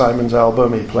Paul Simon's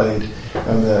album. He played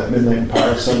in the Midnight in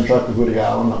Paris soundtrack with Woody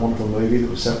Allen, that wonderful movie that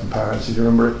was set in Paris, if you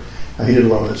remember it. And he did a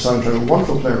lot of the soundtrack. A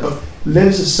wonderful player, but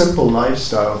lives a simple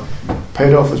lifestyle,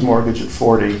 paid off his mortgage at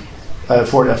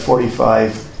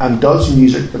 45, and does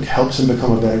music that helps him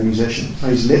become a better musician. Now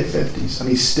he's late 50s, and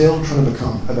he's still trying to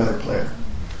become a better player.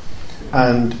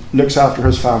 And looks after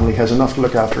his family, has enough to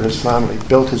look after his family,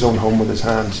 built his own home with his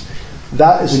hands.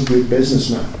 That is a good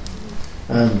businessman.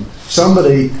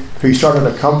 Somebody who started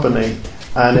a company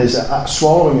and is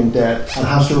swallowing in debt and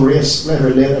has to race late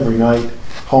every night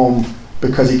home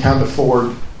because he can't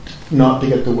afford not to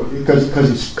get to work, because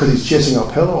he's chasing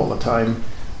uphill all the time.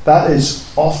 That is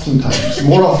oftentimes,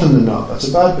 more often than not, that's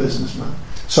a bad businessman.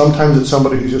 Sometimes it's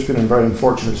somebody who's just been in very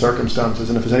unfortunate circumstances,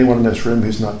 and if there's anyone in this room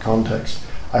who's not context,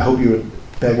 I hope you would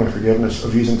beg my forgiveness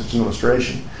of using such an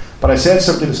illustration. But I said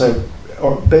simply to say,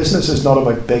 business is not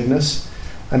about bigness,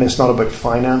 and it's not about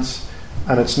finance,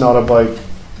 and it's not about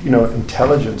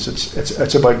intelligence.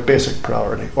 It's about basic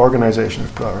priority, organisation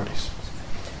of priorities.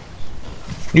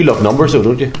 You love numbers, though,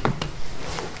 don't you?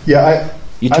 Yeah,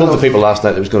 You told the people last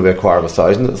night there was going to be a choir of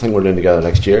 1,000 at the thing we're doing together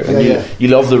next year, and you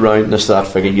love the roundness of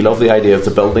that figure. You love the idea of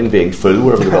the building being full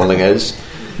wherever the building is.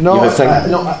 It's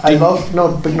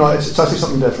actually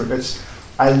something different.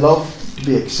 I love to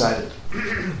be excited.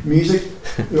 Music,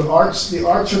 the arts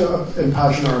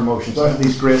impassion our emotions. I have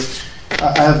these great.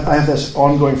 I have this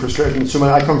ongoing frustration. So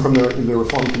I come from the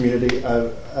Reformed community,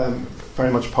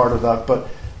 very much part of that, but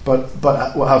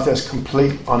we'll have this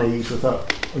complete unease with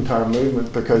that entire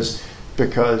movement because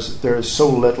there is so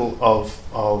little of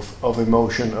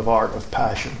emotion, of art, of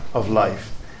passion, of life.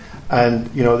 And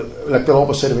like they'll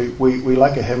always say to me, we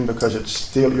like a hymn because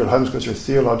your hymns because they're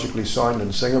theologically sound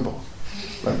and singable.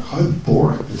 Like, how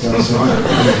boring does that sound?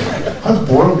 How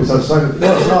boring does that sound?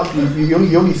 No, it's not.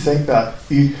 You only think that.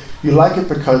 You like it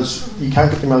because you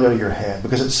can't get the melody out of your head,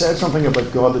 because it said something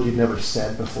about God that you'd never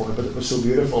said before, but it was so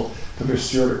beautiful that there's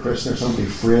Stuart or Kristen or somebody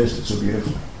phrased it so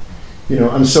beautifully.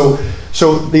 And so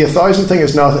the 1,000 thing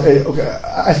is not. Okay,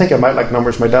 I think I might like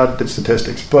numbers. My dad did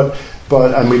statistics,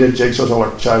 and we did jigsaws all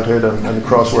our childhood and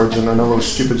crosswords and all those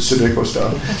stupid Sudoku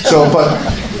stuff. So,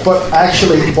 but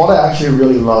actually, what I actually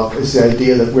really love is the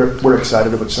idea that we're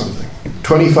excited about something.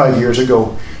 25 years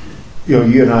ago,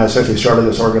 you and I essentially started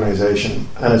this organisation,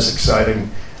 and it's exciting.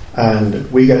 and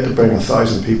we get to bring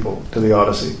 1,000 people to the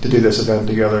Odyssey to do this event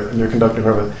together, and you're conducting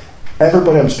everything.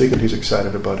 Everybody I'm speaking to is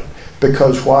excited about it.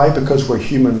 Because why? Because we're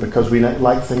human. Because we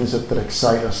like things that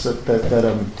excite us, that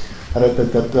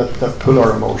pull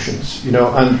our emotions. You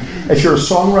know, and if you're a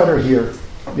songwriter here,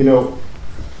 you know,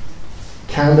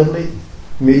 candidly,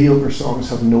 mediocre songs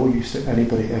have no use to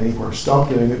anybody anywhere. Stop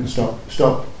doing it and stop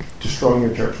destroying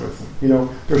your church with them. You know,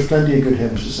 there's plenty of good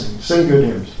hymns to sing. Sing good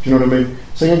hymns. Do you know what I mean?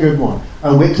 Sing a good one,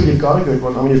 and wait till you've got a good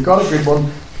one. And when you've got a good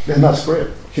one, then that's great.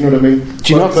 Do you know what I mean?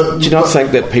 Do you not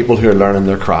think that people who are learning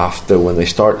their craft, though, when they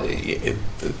start,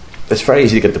 it's very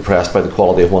easy to get depressed by the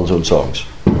quality of one's own songs?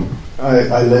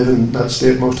 I live in that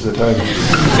state most of the time.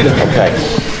 Okay.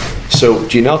 So,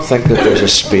 do you not think that there's a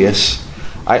space?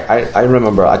 I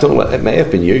remember, I don't know, it may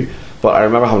have been you, but I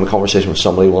remember having a conversation with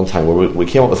somebody one time where we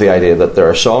came up with the idea that there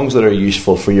are songs that are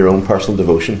useful for your own personal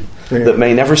devotion that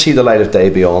may never see the light of day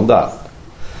beyond that.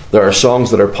 There are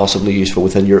songs that are possibly useful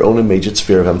within your own immediate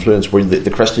sphere of influence, where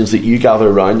the Christians that you gather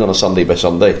around on a Sunday by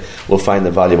Sunday will find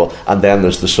them valuable. And then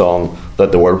there's the song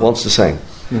that the world wants to sing.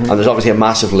 Mm-hmm. And there's obviously a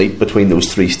massive leap between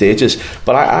those three stages.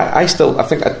 But I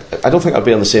don't think I'd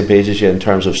be on the same page as you in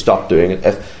terms of stop doing it.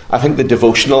 I think the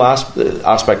devotional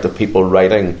aspect of people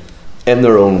writing in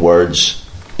their own words,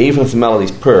 even if the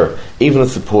melody's poor, even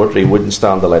if the poetry wouldn't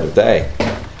stand the light of day,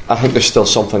 I think there's still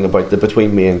something about the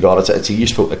between me and God.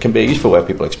 It can be a useful way of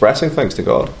people expressing things to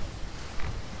God.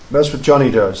 That's what Johnny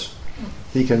does.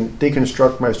 He can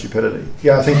deconstruct my stupidity.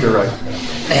 Yeah, I think you're right.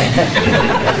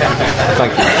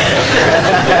 Thank you.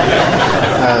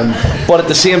 But at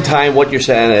the same time, what you're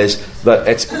saying is that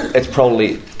it's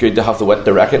probably good to have the wit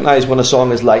to recognise when a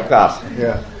song is like that.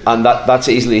 Yeah. And that's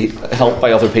easily helped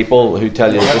by other people who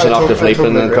tell you there's an octave leap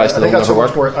and then Christ alone never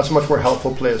worked. That's a much more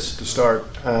helpful place to start.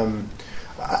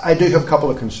 I do have a couple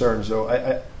of concerns,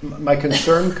 though. My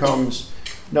concern comes,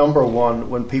 number one,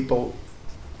 when people,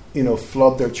 you know,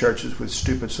 flood their churches with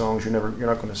stupid songs you're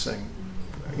not going to sing.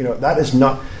 You know, that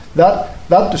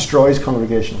destroys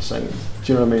congregational singing.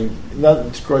 Do you know what I mean?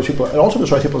 That destroys people. It also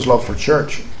destroys people's love for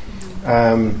church,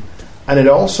 and it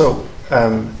also,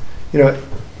 you know,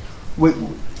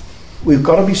 we've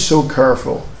got to be so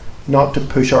careful not to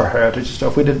push our heritage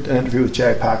stuff. We did an interview with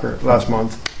Jay Packer last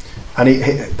month. And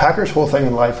Packer's whole thing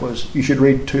in life was you should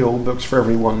read 2 old books for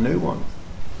every 1 new one,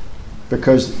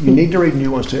 because you need to read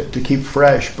new ones to keep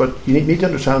fresh. But you need to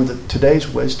understand that today's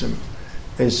wisdom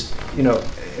is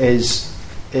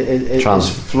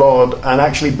flawed, and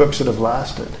actually books that have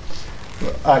lasted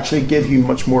actually give you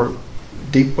much more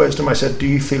deep wisdom. I said, do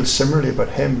you feel similarly about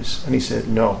hymns? And he said,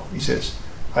 no. He says,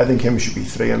 I think hymns should be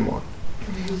 3 in 1.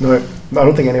 Now, I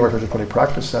don't think any workers would probably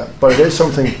practice that, but it is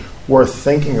something worth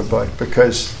thinking about,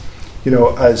 because, you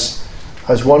know, as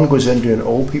one goes into an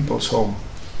old people's home,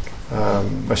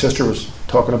 my sister was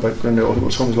talking about going to old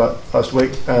people's homes last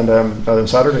week and on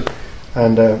Saturday,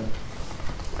 and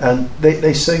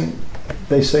they sing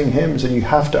hymns, and you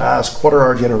have to ask, what are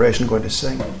our generation going to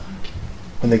sing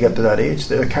when they get to that age?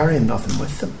 They're carrying nothing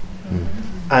with them.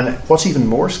 And what's even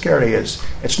more scary is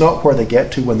it's not where they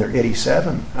get to when they're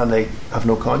 87 and they have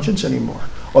no conscience anymore.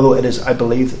 Although it is, I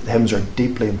believe that hymns are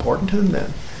deeply important to them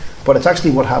then. But it's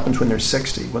actually what happens when they're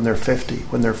 60, when they're 50,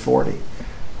 when they're 40,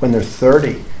 when they're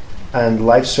 30, and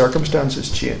life circumstances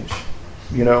change,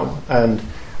 you know. And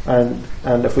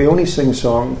if we only sing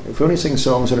songs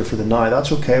that are for the now,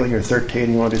 that's okay when you're 13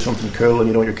 and you want to do something cool and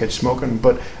you don't want your kids smoking.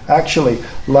 But actually,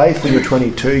 life when you're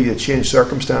 22, you change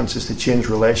circumstances, they change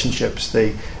relationships,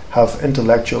 they have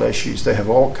intellectual issues, they have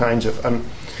all kinds of and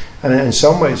in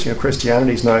some ways, you know,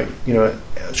 Christianity is now, you know,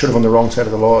 sort of on the wrong side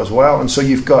of the law as well. And so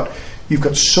you've got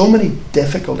so many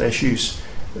difficult issues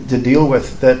to deal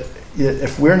with that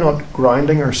if we're not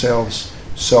grounding ourselves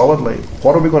solidly,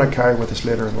 what are we going to carry with us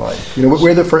later in life? You know,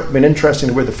 we're the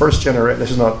first generation.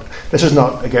 This is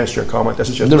not against your comment. This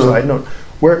is just a side note.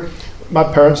 We're my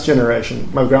parents' generation,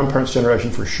 my grandparents' generation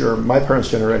for sure. My parents'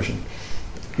 generation.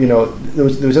 You know, there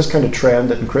was this kind of trend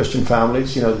that in Christian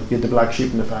families, you know, you had the black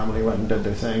sheep in the family went and did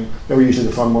their thing. They were usually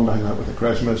the fun one to hang out with at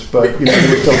Christmas, but you know, they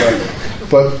were still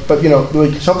there. But you know,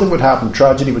 something would happen,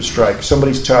 tragedy would strike,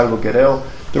 somebody's child would get ill,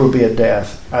 there would be a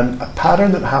death, and a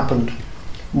pattern that happened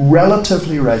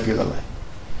relatively regularly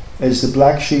is the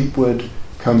black sheep would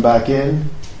come back in,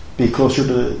 be closer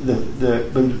to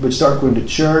would start going to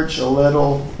church a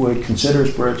little, would consider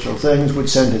spiritual things, would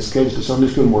send his kids to Sunday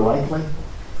school more likely.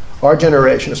 Our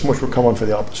generation is much more common for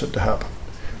the opposite to happen.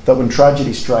 That when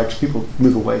tragedy strikes, people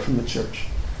move away from the church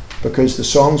because the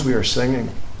songs we are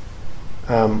singing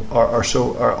are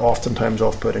oftentimes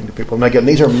off-putting to people. And again,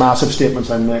 these are massive statements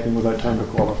I'm making without time to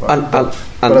qualify.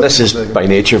 And this is by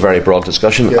nature a very broad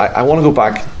discussion. Yeah. I want to go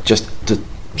back just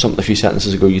to something a few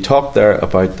sentences ago. You talked there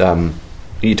about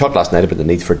you talked last night about the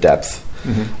need for depth,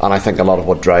 and I think a lot of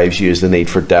what drives you is the need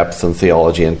for depth and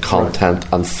theology and content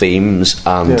and themes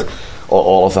and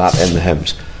all of that in the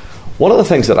hymns. One of the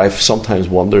things that I've sometimes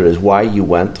wondered is why you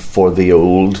went for the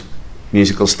old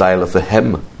musical style of the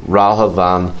hymn rather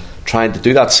than trying to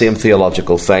do that same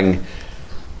theological thing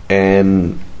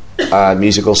in a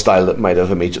musical style that might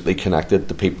have immediately connected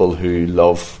to people who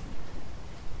love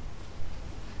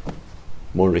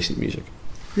more recent music.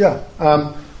 Yeah.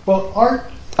 Well, art.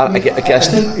 I guess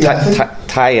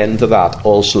tie into that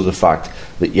also the fact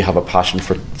that you have a passion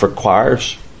for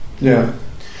choirs. Yeah.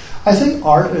 I think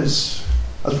art is.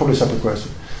 That's probably a separate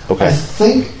question. Okay. I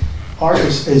think art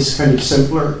is kind of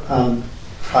simpler and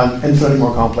infinitely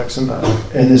more complex than that,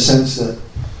 in the sense that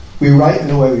we write in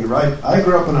the way we write. I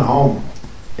grew up in a home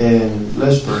in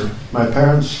Lisburn. My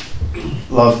parents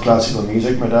loved classical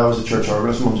music. My dad was a church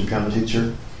organist, mum was a piano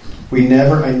teacher. I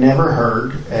never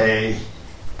heard a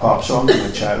pop song in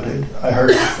my childhood. I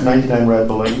heard 99 Red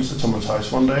Balloons at someone's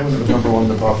house one day when it was number one in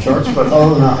the pop charts, but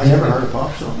other than that, I never heard a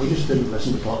pop song. We just didn't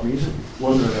listen to pop music.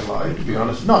 Wasn't really allowed, to be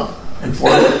honest. Not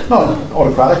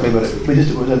autocratically, but it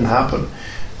didn't happen.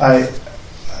 I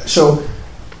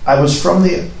was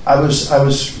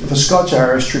of a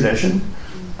Scots-Irish tradition,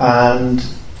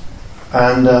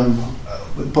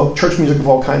 but church music of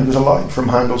all kinds was allowed, from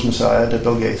Handel's Messiah to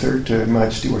Bill Gaither to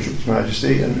Majesty Worship His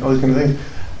Majesty and all these kind of things.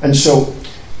 And so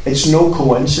it's no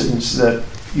coincidence that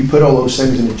you put all those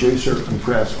things in a juicer and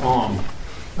press on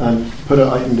and put it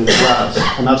out into the glass,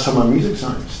 and that's how my music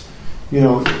sounds. You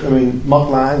know, I mean, Mutt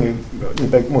Lange,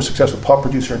 the most successful pop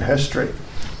producer in history,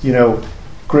 you know,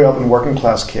 grew up in working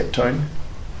class Cape Town,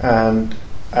 and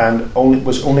only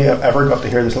ever got to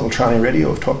hear this little tranny radio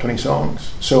of top 20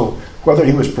 songs. So whether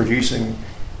he was producing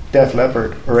Def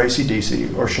Leppard or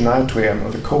AC/DC or Shania Twain or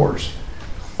the Coors,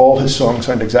 all his songs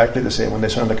sound exactly the same when they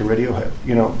sound like a radio hit,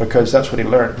 you know, because that's what he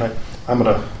learned. Now, I'm at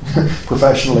a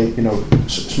professionally, you know,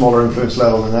 smaller influence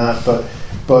level than that,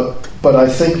 but I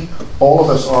think all of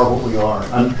us are what we are,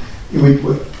 and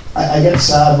I get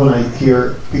sad when I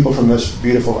hear people from this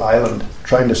beautiful island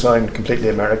trying to sound completely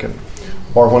American,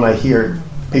 or when I hear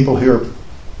people who are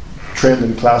trained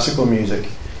in classical music,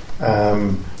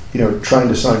 you know, trying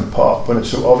to sound pop when it's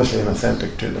so obviously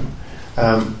inauthentic to them.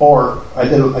 Or I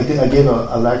gave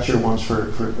a lecture once for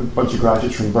a bunch of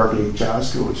graduates from Berkeley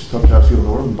Jazz School, which is the top jazz school in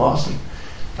the world, in Boston,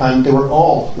 and they were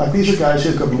all like, these are guys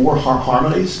who've got more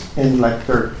harmonies in like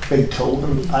their big toe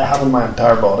than I have in my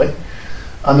entire body,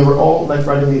 and they were all like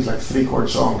writing these like 3-chord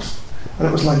songs, and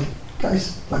it was like,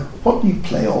 guys, like, what do you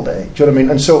play all day? Do you know what I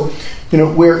mean? And so, you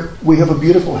know, we have a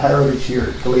beautiful heritage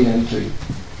here to lean into,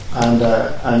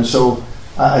 and so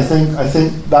I think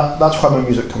that's why my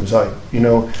music comes out. You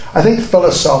know, I think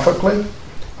philosophically,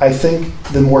 I think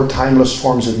the more timeless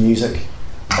forms of music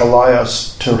allow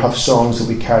us to have songs that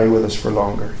we carry with us for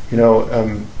longer. You know,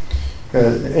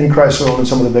 In Christ Alone and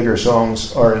some of the bigger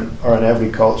songs are in every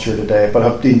culture today, but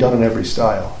have been done in every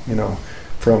style. You know,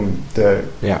 from the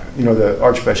the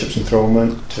Archbishop's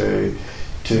Enthronement to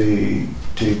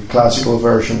classical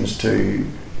versions to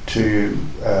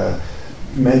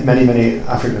many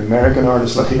African American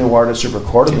artists, Latino artists have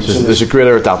recorded them. So there's a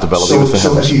greater adaptability with the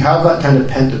hymn. So if you have that kind of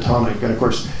pentatonic, and of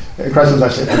course, Christ is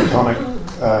actually a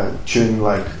pentatonic tune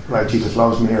like Jesus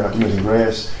Loves Me or like Amazing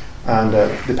Grace, and the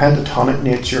pentatonic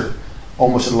nature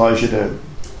almost allows you to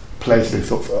play through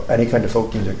any kind of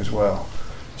folk music as well.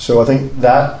 So I think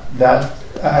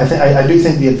I do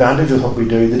think the advantage of what we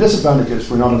do. The disadvantage is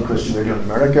we're not on Christian radio in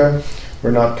America.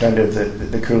 We're not kind of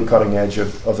the cool cutting edge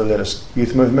of the latest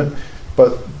youth movement.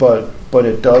 But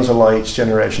it does allow each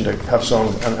generation to have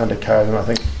songs and to carry them, I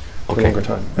think, for a longer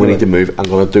time. Anyway. We need to move. I'm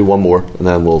going to do one more and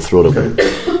then we'll throw it over.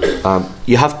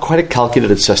 You have quite a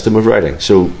calculated system of writing.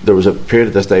 So there was a period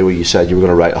of this day where you said you were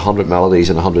going to write 100 melodies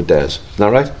in 100 days. Isn't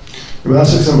that right? Well,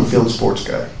 that's because I'm a field sports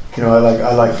guy. You know,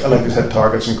 I like to set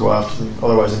targets and go after them.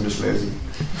 Otherwise, I'm just lazy.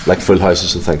 Like full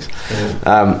houses and things.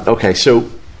 Yeah. Okay, so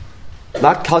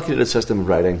that calculated system of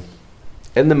writing,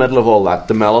 in the middle of all that,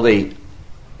 the melody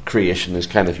creation is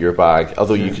kind of your bag,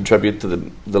 although you contribute to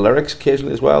the lyrics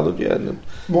occasionally as well, don't you? And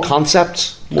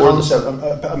concepts.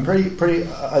 I'm pretty.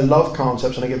 I love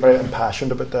concepts, and I get very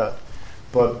impassioned about that.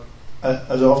 But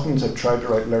as often as I've tried to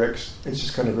write lyrics, it's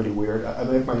just kind of really weird. I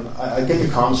get the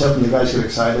concept, and the guys get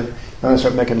excited, and I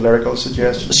start making lyrical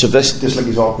suggestions. So this, just like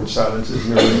these awkward silences,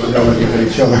 and they're looking at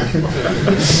each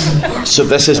other. So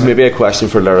this is maybe a question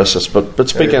for lyricists, but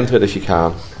speak into it if you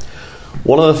can.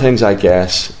 One of the things I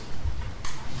guess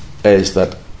is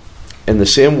that in the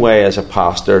same way as a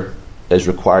pastor is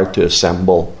required to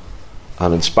assemble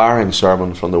an inspiring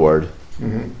sermon from the Word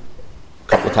a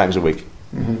couple of times a week,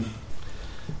 Mm-hmm.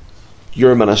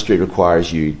 Your ministry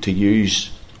requires you to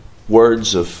use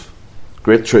words of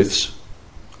great truths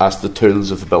as the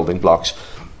tools of the building blocks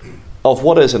of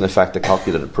what is in effect a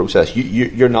calculated process.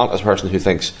 You're not a person who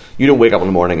thinks, you don't wake up in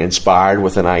the morning inspired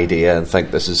with an idea and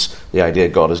think this is the idea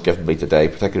God has given me today,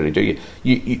 particularly, do you?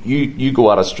 You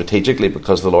go at it strategically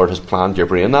because the Lord has planned your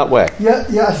brain that way.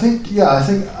 I think at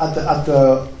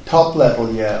the top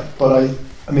level, yeah. But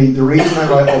I mean, the reason I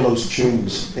write all those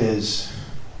tunes is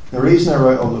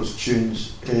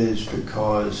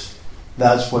because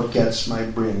that's what gets my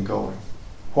brain going.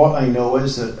 What I know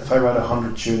is that if I write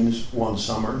 100 tunes one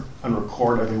summer and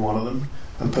record every one of them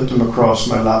and put them across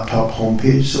my laptop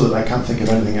homepage so that I can't think of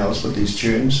anything else but these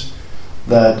tunes,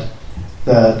 that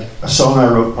a song I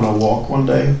wrote on a walk one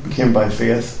day became By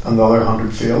Faith and the other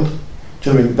 100 failed.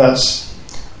 Do you know what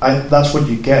I mean? That's what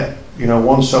you get. You know,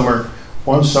 one summer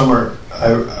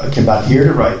I came back here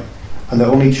to write, and the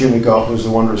only tune we got was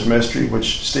The Wondrous Mystery,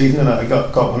 which Stephen and I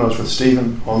got when I was with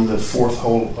Stephen on the 4th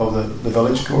hole of the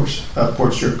village course at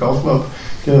Portstewart Golf Club.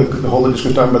 You know, the hole that just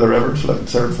goes down by the river, so like the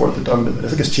 3rd, 4th, I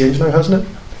think it's changed now, hasn't it?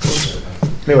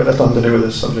 Anyway, that's nothing to do with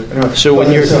this subject. Anyway, so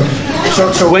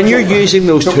when you're using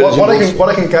those tools, what I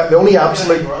can get, the only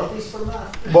absolute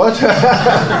what?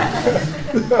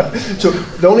 So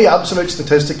the only absolute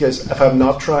statistic is if I'm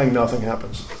not trying, nothing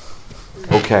happens.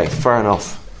 Okay, fair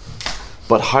enough.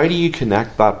 But how do you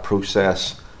connect that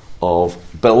process of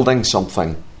building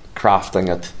something, crafting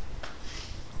it,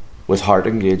 with heart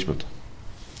engagement?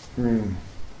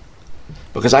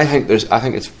 Because I think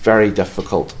it's very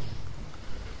difficult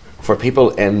for people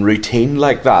in routine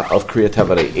like that of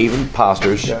creativity, even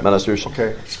pastors, ministers,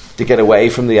 to get away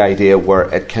from the idea where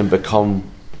it can become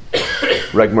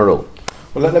rigmarole.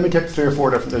 Well, let me take 3 or 4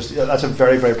 different. That's a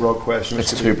very, very broad question.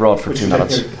 It's too broad for 2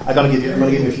 minutes. I'm going to give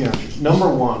you a few answers. Number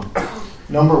one,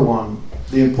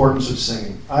 the importance of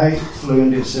singing. I flew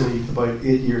into a city about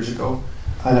 8 years ago,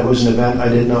 and it was an event I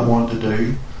did not want to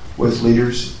do with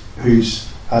leaders whose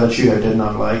attitude I did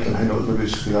not like, and I know the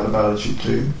producers who had a bad attitude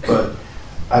too. But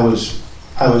I was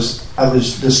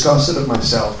disgusted at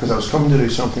myself because I was coming to do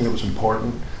something that was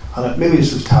important, and maybe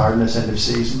this was tiredness, end of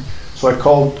season. So I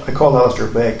called Alistair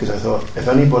Begg because I thought if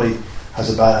anybody has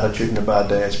a bad attitude and a bad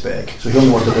day, it's Begg. So he'll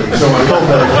know what to do. So I called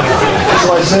Begg.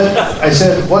 So I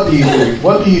said, what do you do?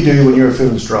 What do you do when you're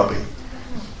feeling stroppy?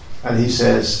 And he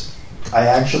says,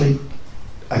 I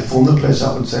phone the place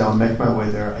up and say I'll make my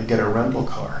way there. I get a rental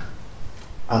car,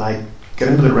 and I get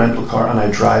into the rental car and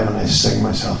I drive and I sing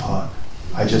myself hot.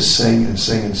 I just sing and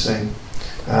sing and sing.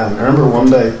 And I remember one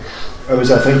day, I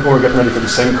think we were getting ready for the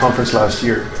Sing conference last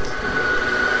year.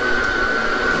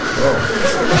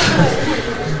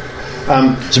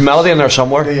 There's a melody in there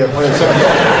somewhere. Yeah. When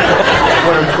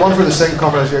I'm going for the Sing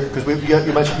conference here,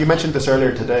 because you mentioned this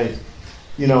earlier today.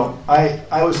 You know,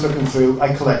 I was looking through.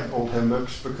 I collect old hymn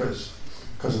books because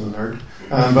I'm a nerd.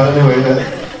 But anyway,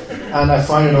 and I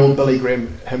found an old Billy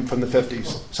Graham hymn from the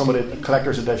 50s. A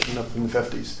collector's edition from the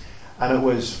 50s. And it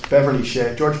was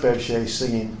George Bev Shea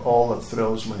singing All That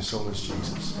Thrills My Soul Is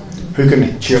Jesus. Who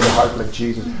can cheer the heart like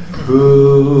Jesus?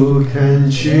 Who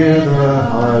can cheer the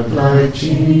heart like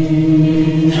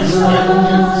Jesus?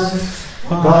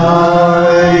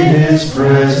 By His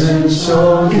presence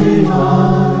so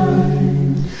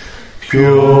divine,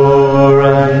 pure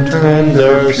and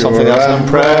tender, something else and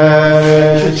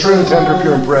precious, true and tender,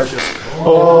 pure and precious.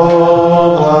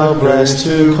 Oh, how blessed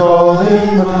to call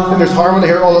Him. And there's harmony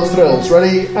here, all that thrills.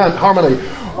 Ready? And harmony.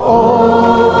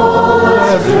 All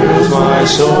that thrills my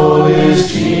soul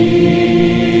is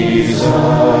Jesus.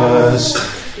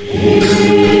 He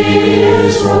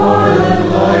is more than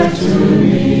life to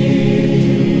me.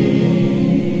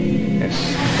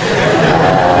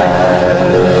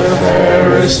 And the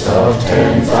fairest of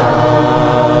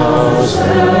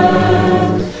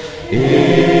 10,000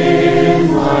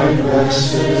 in my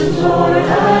blessed Lord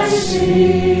I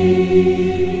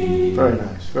see. Very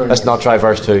nice. Let's not try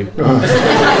verse 2.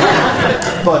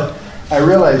 But I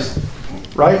realized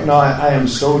right now I am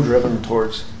so driven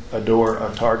towards a door,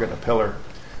 a target, a pillar.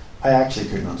 I actually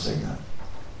could not sing that.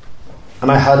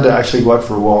 And I had to actually go out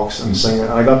for walks and sing it.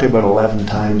 And I got to about 11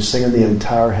 times singing the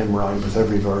entire hymn round with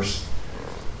every verse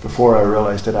before I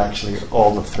realized that actually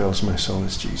all that thrills my soul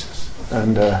is Jesus.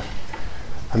 And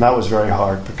that was very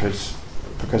hard because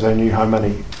I knew how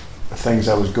many things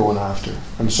I was going after.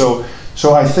 And so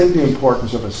I think the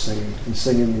importance of us singing and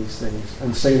singing these things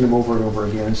and singing them over and over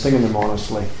again and singing them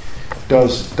honestly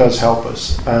does help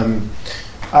us.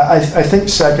 I think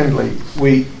secondly,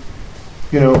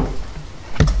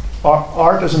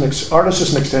 art is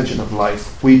just an extension of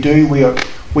life. We lean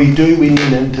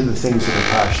into the things that are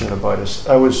passionate about us.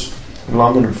 in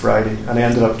London on Friday, and I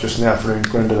ended up just in the afternoon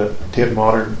going to the Tate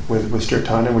Modern with Stuart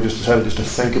Townend. We just decided just to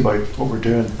think about what we're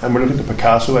doing, and we're looking at the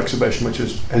Picasso exhibition, which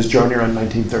is his journey around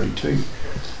 1932,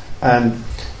 and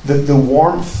the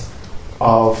warmth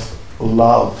of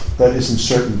love that is in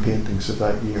certain paintings of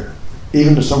that year,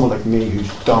 even to someone like me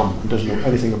who's dumb and doesn't know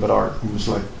anything about art and was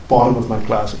like bottom of my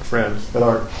class at friends at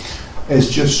art, is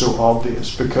just so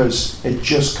obvious because it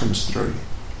just comes through.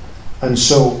 And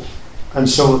so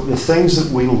the things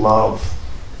that we love,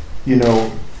 you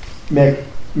know, make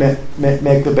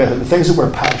the better. The things that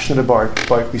we're passionate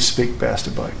about we speak best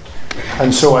about.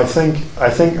 And so I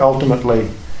think ultimately,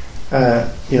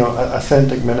 you know,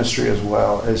 authentic ministry as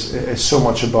well is so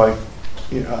much about,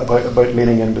 you know, about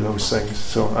leaning into those things.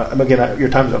 So again, your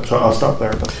time's up, so I'll stop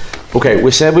there. But. Okay,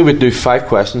 we said we would do 5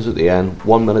 questions at the end,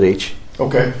 1 minute each.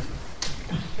 Okay.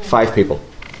 5 people.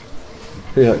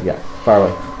 Yeah, fire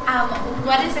away.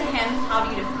 What is a hymn? How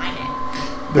do you define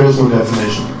it? There is no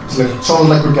definition. It's like solid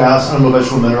liquid gas, animal,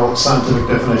 vegetable, mineral, scientific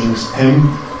definitions. Hymn,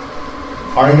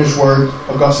 our English word,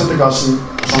 St. Augustine,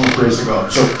 song of praise to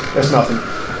God. So there's nothing.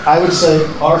 I would say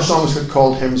our songs get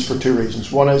called hymns for 2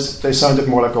 reasons. One is they sounded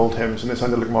more like old hymns and they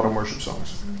sounded like modern worship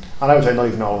songs. And I would say not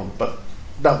even all of them, but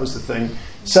that was the thing.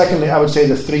 Secondly, I would say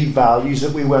the 3 values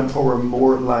that we went for were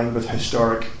more in line with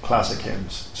historic classic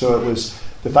hymns. So it was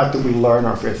the fact that we learn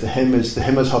our faith. The hymn is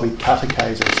how we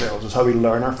catechize ourselves. It's how we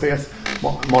learn our faith.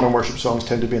 Modern worship songs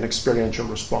tend to be an experiential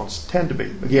response. Tend to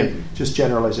be. Again, just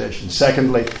generalization.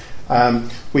 Secondly,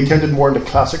 we tended more into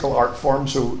classical art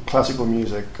forms, so classical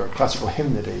music or classical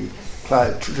hymnody,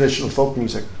 traditional folk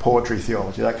music, poetry,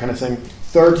 theology, that kind of thing.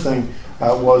 Third thing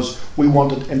was we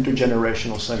wanted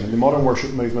intergenerational singing. The modern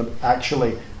worship movement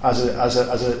actually, as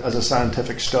a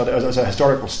scientific study, as a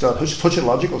historical study,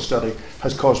 sociological study,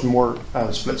 has caused more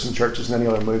splits in churches than any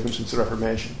other movement since the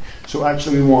Reformation. So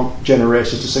actually we want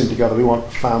generations to sing together. We want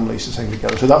families to sing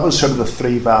together. So that was sort of the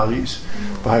 3 values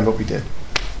behind what we did.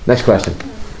 Next question.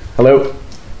 Hello.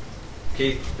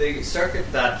 Keith, the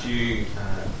circuit that you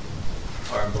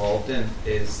are involved in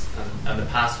is, and the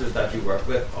pastors that you work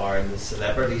with are in the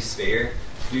celebrity sphere.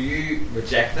 Do you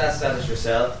reject that status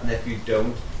yourself? And if you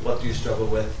don't, what do you struggle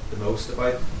with the most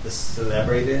about the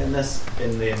celebrity in this,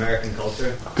 in the American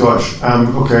culture? Gosh,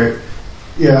 okay.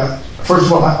 Yeah, first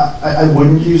of all, I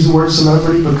wouldn't use the word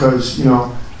celebrity because, you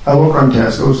know, I walk around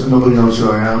Tesco's and nobody knows who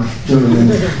I am. Do you know what I mean?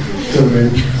 Do you know what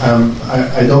I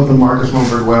mean? I don't know Marcus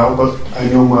Mumford well, but I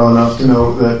know him well enough to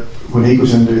know that when he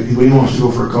wants to go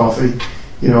for a coffee,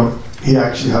 you know, he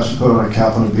actually has to put on a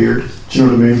cap and a beard. Do you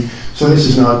know what I mean? So this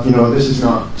is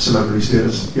not celebrity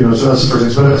status. You know, so that's the first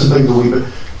thing. So that's a big wee bit.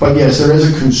 But yes, there is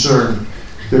a concern.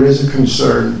 There is a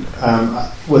concern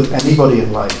with anybody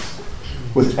in life,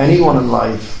 with anyone in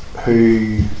life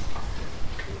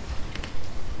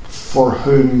for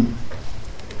whom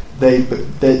they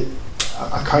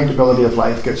accountability of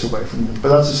life gets away from them. But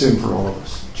that's the same for all of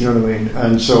us. Do you know what I mean?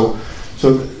 And so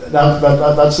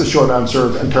that's the short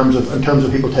answer in terms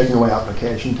of people taking away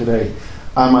application today.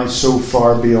 Am I so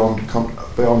far beyond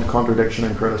contradiction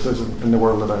and criticism in the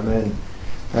world that I'm in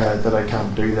that I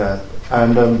can't do that?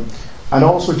 And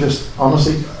also, just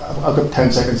honestly, I've got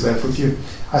 10 seconds left with you.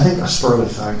 I think a spirit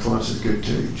of thankfulness is good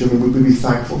too. Do you know, we be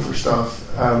thankful for stuff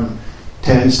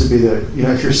tends to be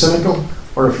if you're cynical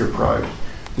or if you're proud.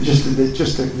 Just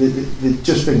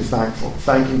being thankful,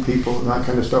 thanking people and that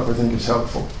kind of stuff I think is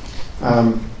helpful.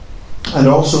 And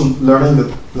also learning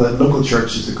that local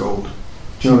church is the gold.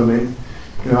 Do you know what I mean?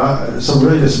 You know, some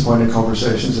really disappointing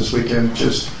conversations this weekend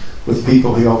just with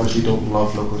people who obviously don't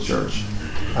love local church,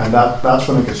 and that's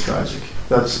when it gets tragic.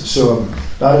 That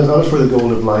is where the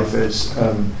gold of life is.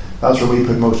 That's where we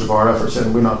put most of our efforts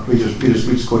in. We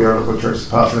just go to our local church. The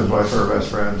pastor and his wife are our best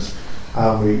friends.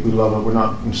 We love it. We're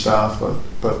not in staff,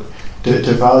 but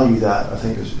to value that I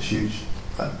think is huge.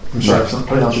 I'm sorry, I'm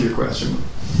trying to answer your question.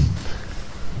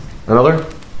 Another?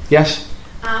 Yes?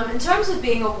 In terms of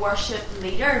being a worship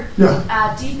leader, do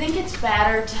you think it's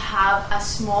better to have a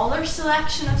smaller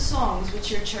selection of songs which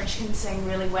your church can sing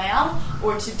really well,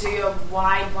 or to do a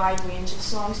wide range of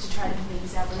songs to try to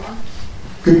please everyone?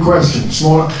 Good question.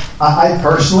 Smaller. I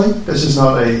personally, this is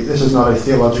not a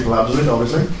theological absolute,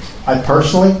 obviously. I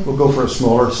personally will go for a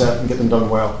smaller set and get them done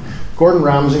well. Gordon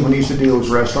Ramsay, when he used to do those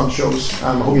restaurant shows,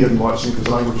 I hope you didn't watch them because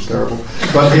the language is terrible.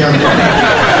 But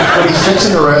when he's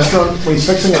fixing a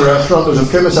restaurant, there's a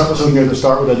famous episode near the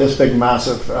start with this big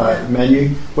massive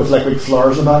menu with like big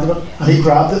flowers in the back of it, and he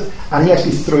grabbed it and he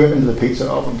actually threw it into the pizza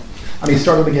oven, and he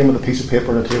started again with a piece of paper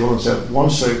on the table and said, 1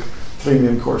 soup, 3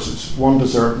 main courses, 1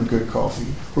 dessert and good coffee.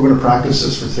 We're going to practice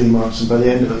this for 3 months, and by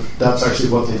the end of it, that's actually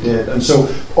what they did. And so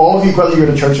all of you, whether you're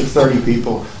in a church of 30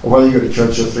 people, or whether you're in a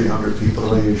church of 300 people, or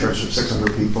whether you're in a church of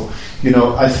 600 people,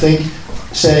 I think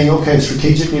saying, okay,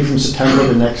 strategically from September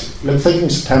to next, like thinking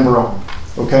September on,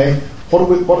 okay, what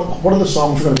are the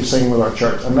songs we're going to be singing with our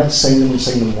church? And let's sing them and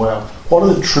sing them well. What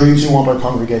are the truths we want our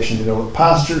congregation to know?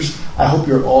 Pastors, I hope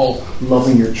you're all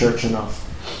loving your church enough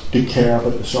to care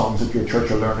about the songs that your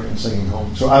church are learning and singing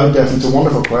home. So I would definitely, it's a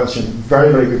wonderful question, very,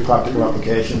 very good practical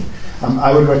application.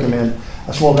 I would recommend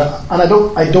a small, and I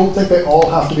don't think they all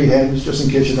have to be hymns, just in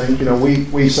case you think,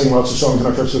 we sing lots of songs in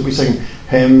our church, so we sing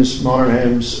hymns, modern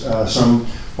hymns, some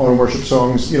modern worship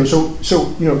songs, so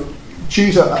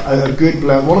choose a good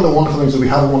blend. One of the wonderful things is that we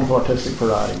have a wonderful artistic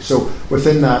variety. So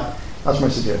within that, that's my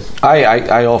suggestion.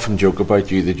 I often joke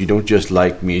about you that you don't just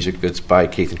like music that's by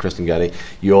Keith and Kristen Getty,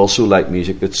 you also like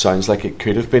music that sounds like it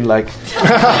could have been like.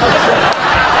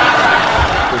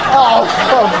 Oh,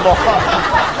 come on.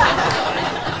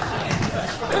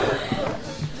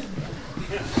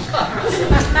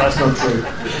 That's not true.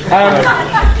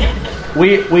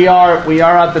 We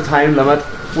are at the time limit.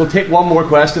 We'll take one more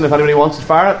question if anybody wants to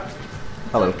fire it.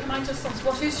 Hello. Can I just ask,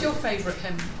 what is your favourite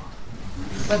hymn?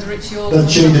 Whether it's yours. That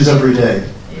changes every day.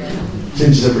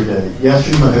 Changes every day.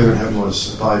 Yesterday my favourite hymn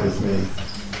was "Abide with Me."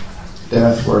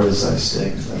 Death, where is thy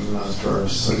sting? And the last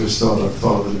verse. I just thought of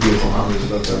the beautiful harmonies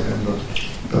about that hymn, but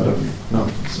no,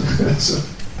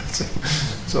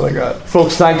 that's all I got.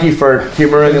 Folks, thank you for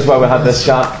humouring us while we had this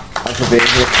chat and for being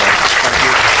here.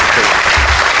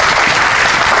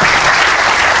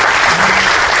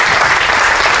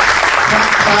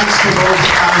 Thanks to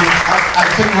both. I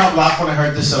couldn't help laugh when I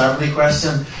heard the celebrity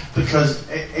question, because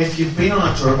if you've been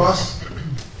on a tour bus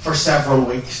for several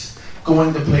weeks,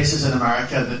 going to places in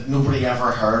America that nobody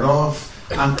ever heard of,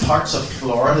 and parts of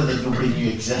Florida that nobody knew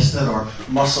existed, or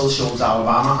Muscle Shoals,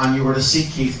 Alabama, and you were to see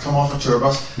Keith come off a tour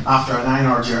bus after a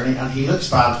 9-hour journey, and he looks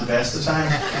bad at the best of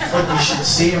times, but you should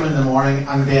see him in the morning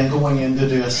and then going in to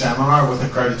do a seminar with a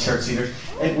crowd of church leaders.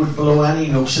 It would blow any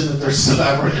notion that there's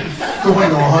celebrity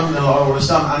going on in a lot of what it's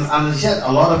done, and as yet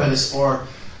a lot of it is for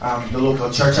the local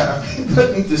church.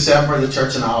 In December, the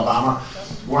church in Alabama,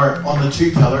 where on the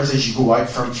 2 pillars as you go out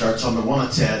from church, on the one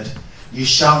it said, "You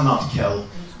shall not kill,"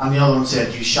 and the other one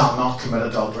said, "You shall not commit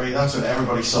adultery." That's what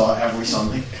everybody saw every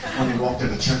Sunday when they walked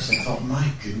into church. They thought, my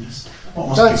goodness, what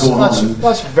must be going on?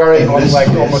 That's very unlike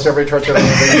almost every church I've ever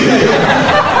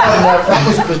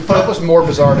been to. That was more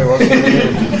bizarre than it was.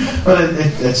 But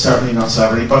it's certainly not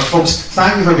celebrity. But folks,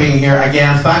 thank you for being here.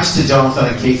 Again, thanks to Jonathan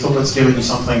and Keith. Hope it's given you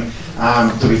something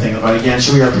to be thinking about. Again,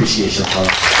 show your appreciation for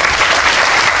it.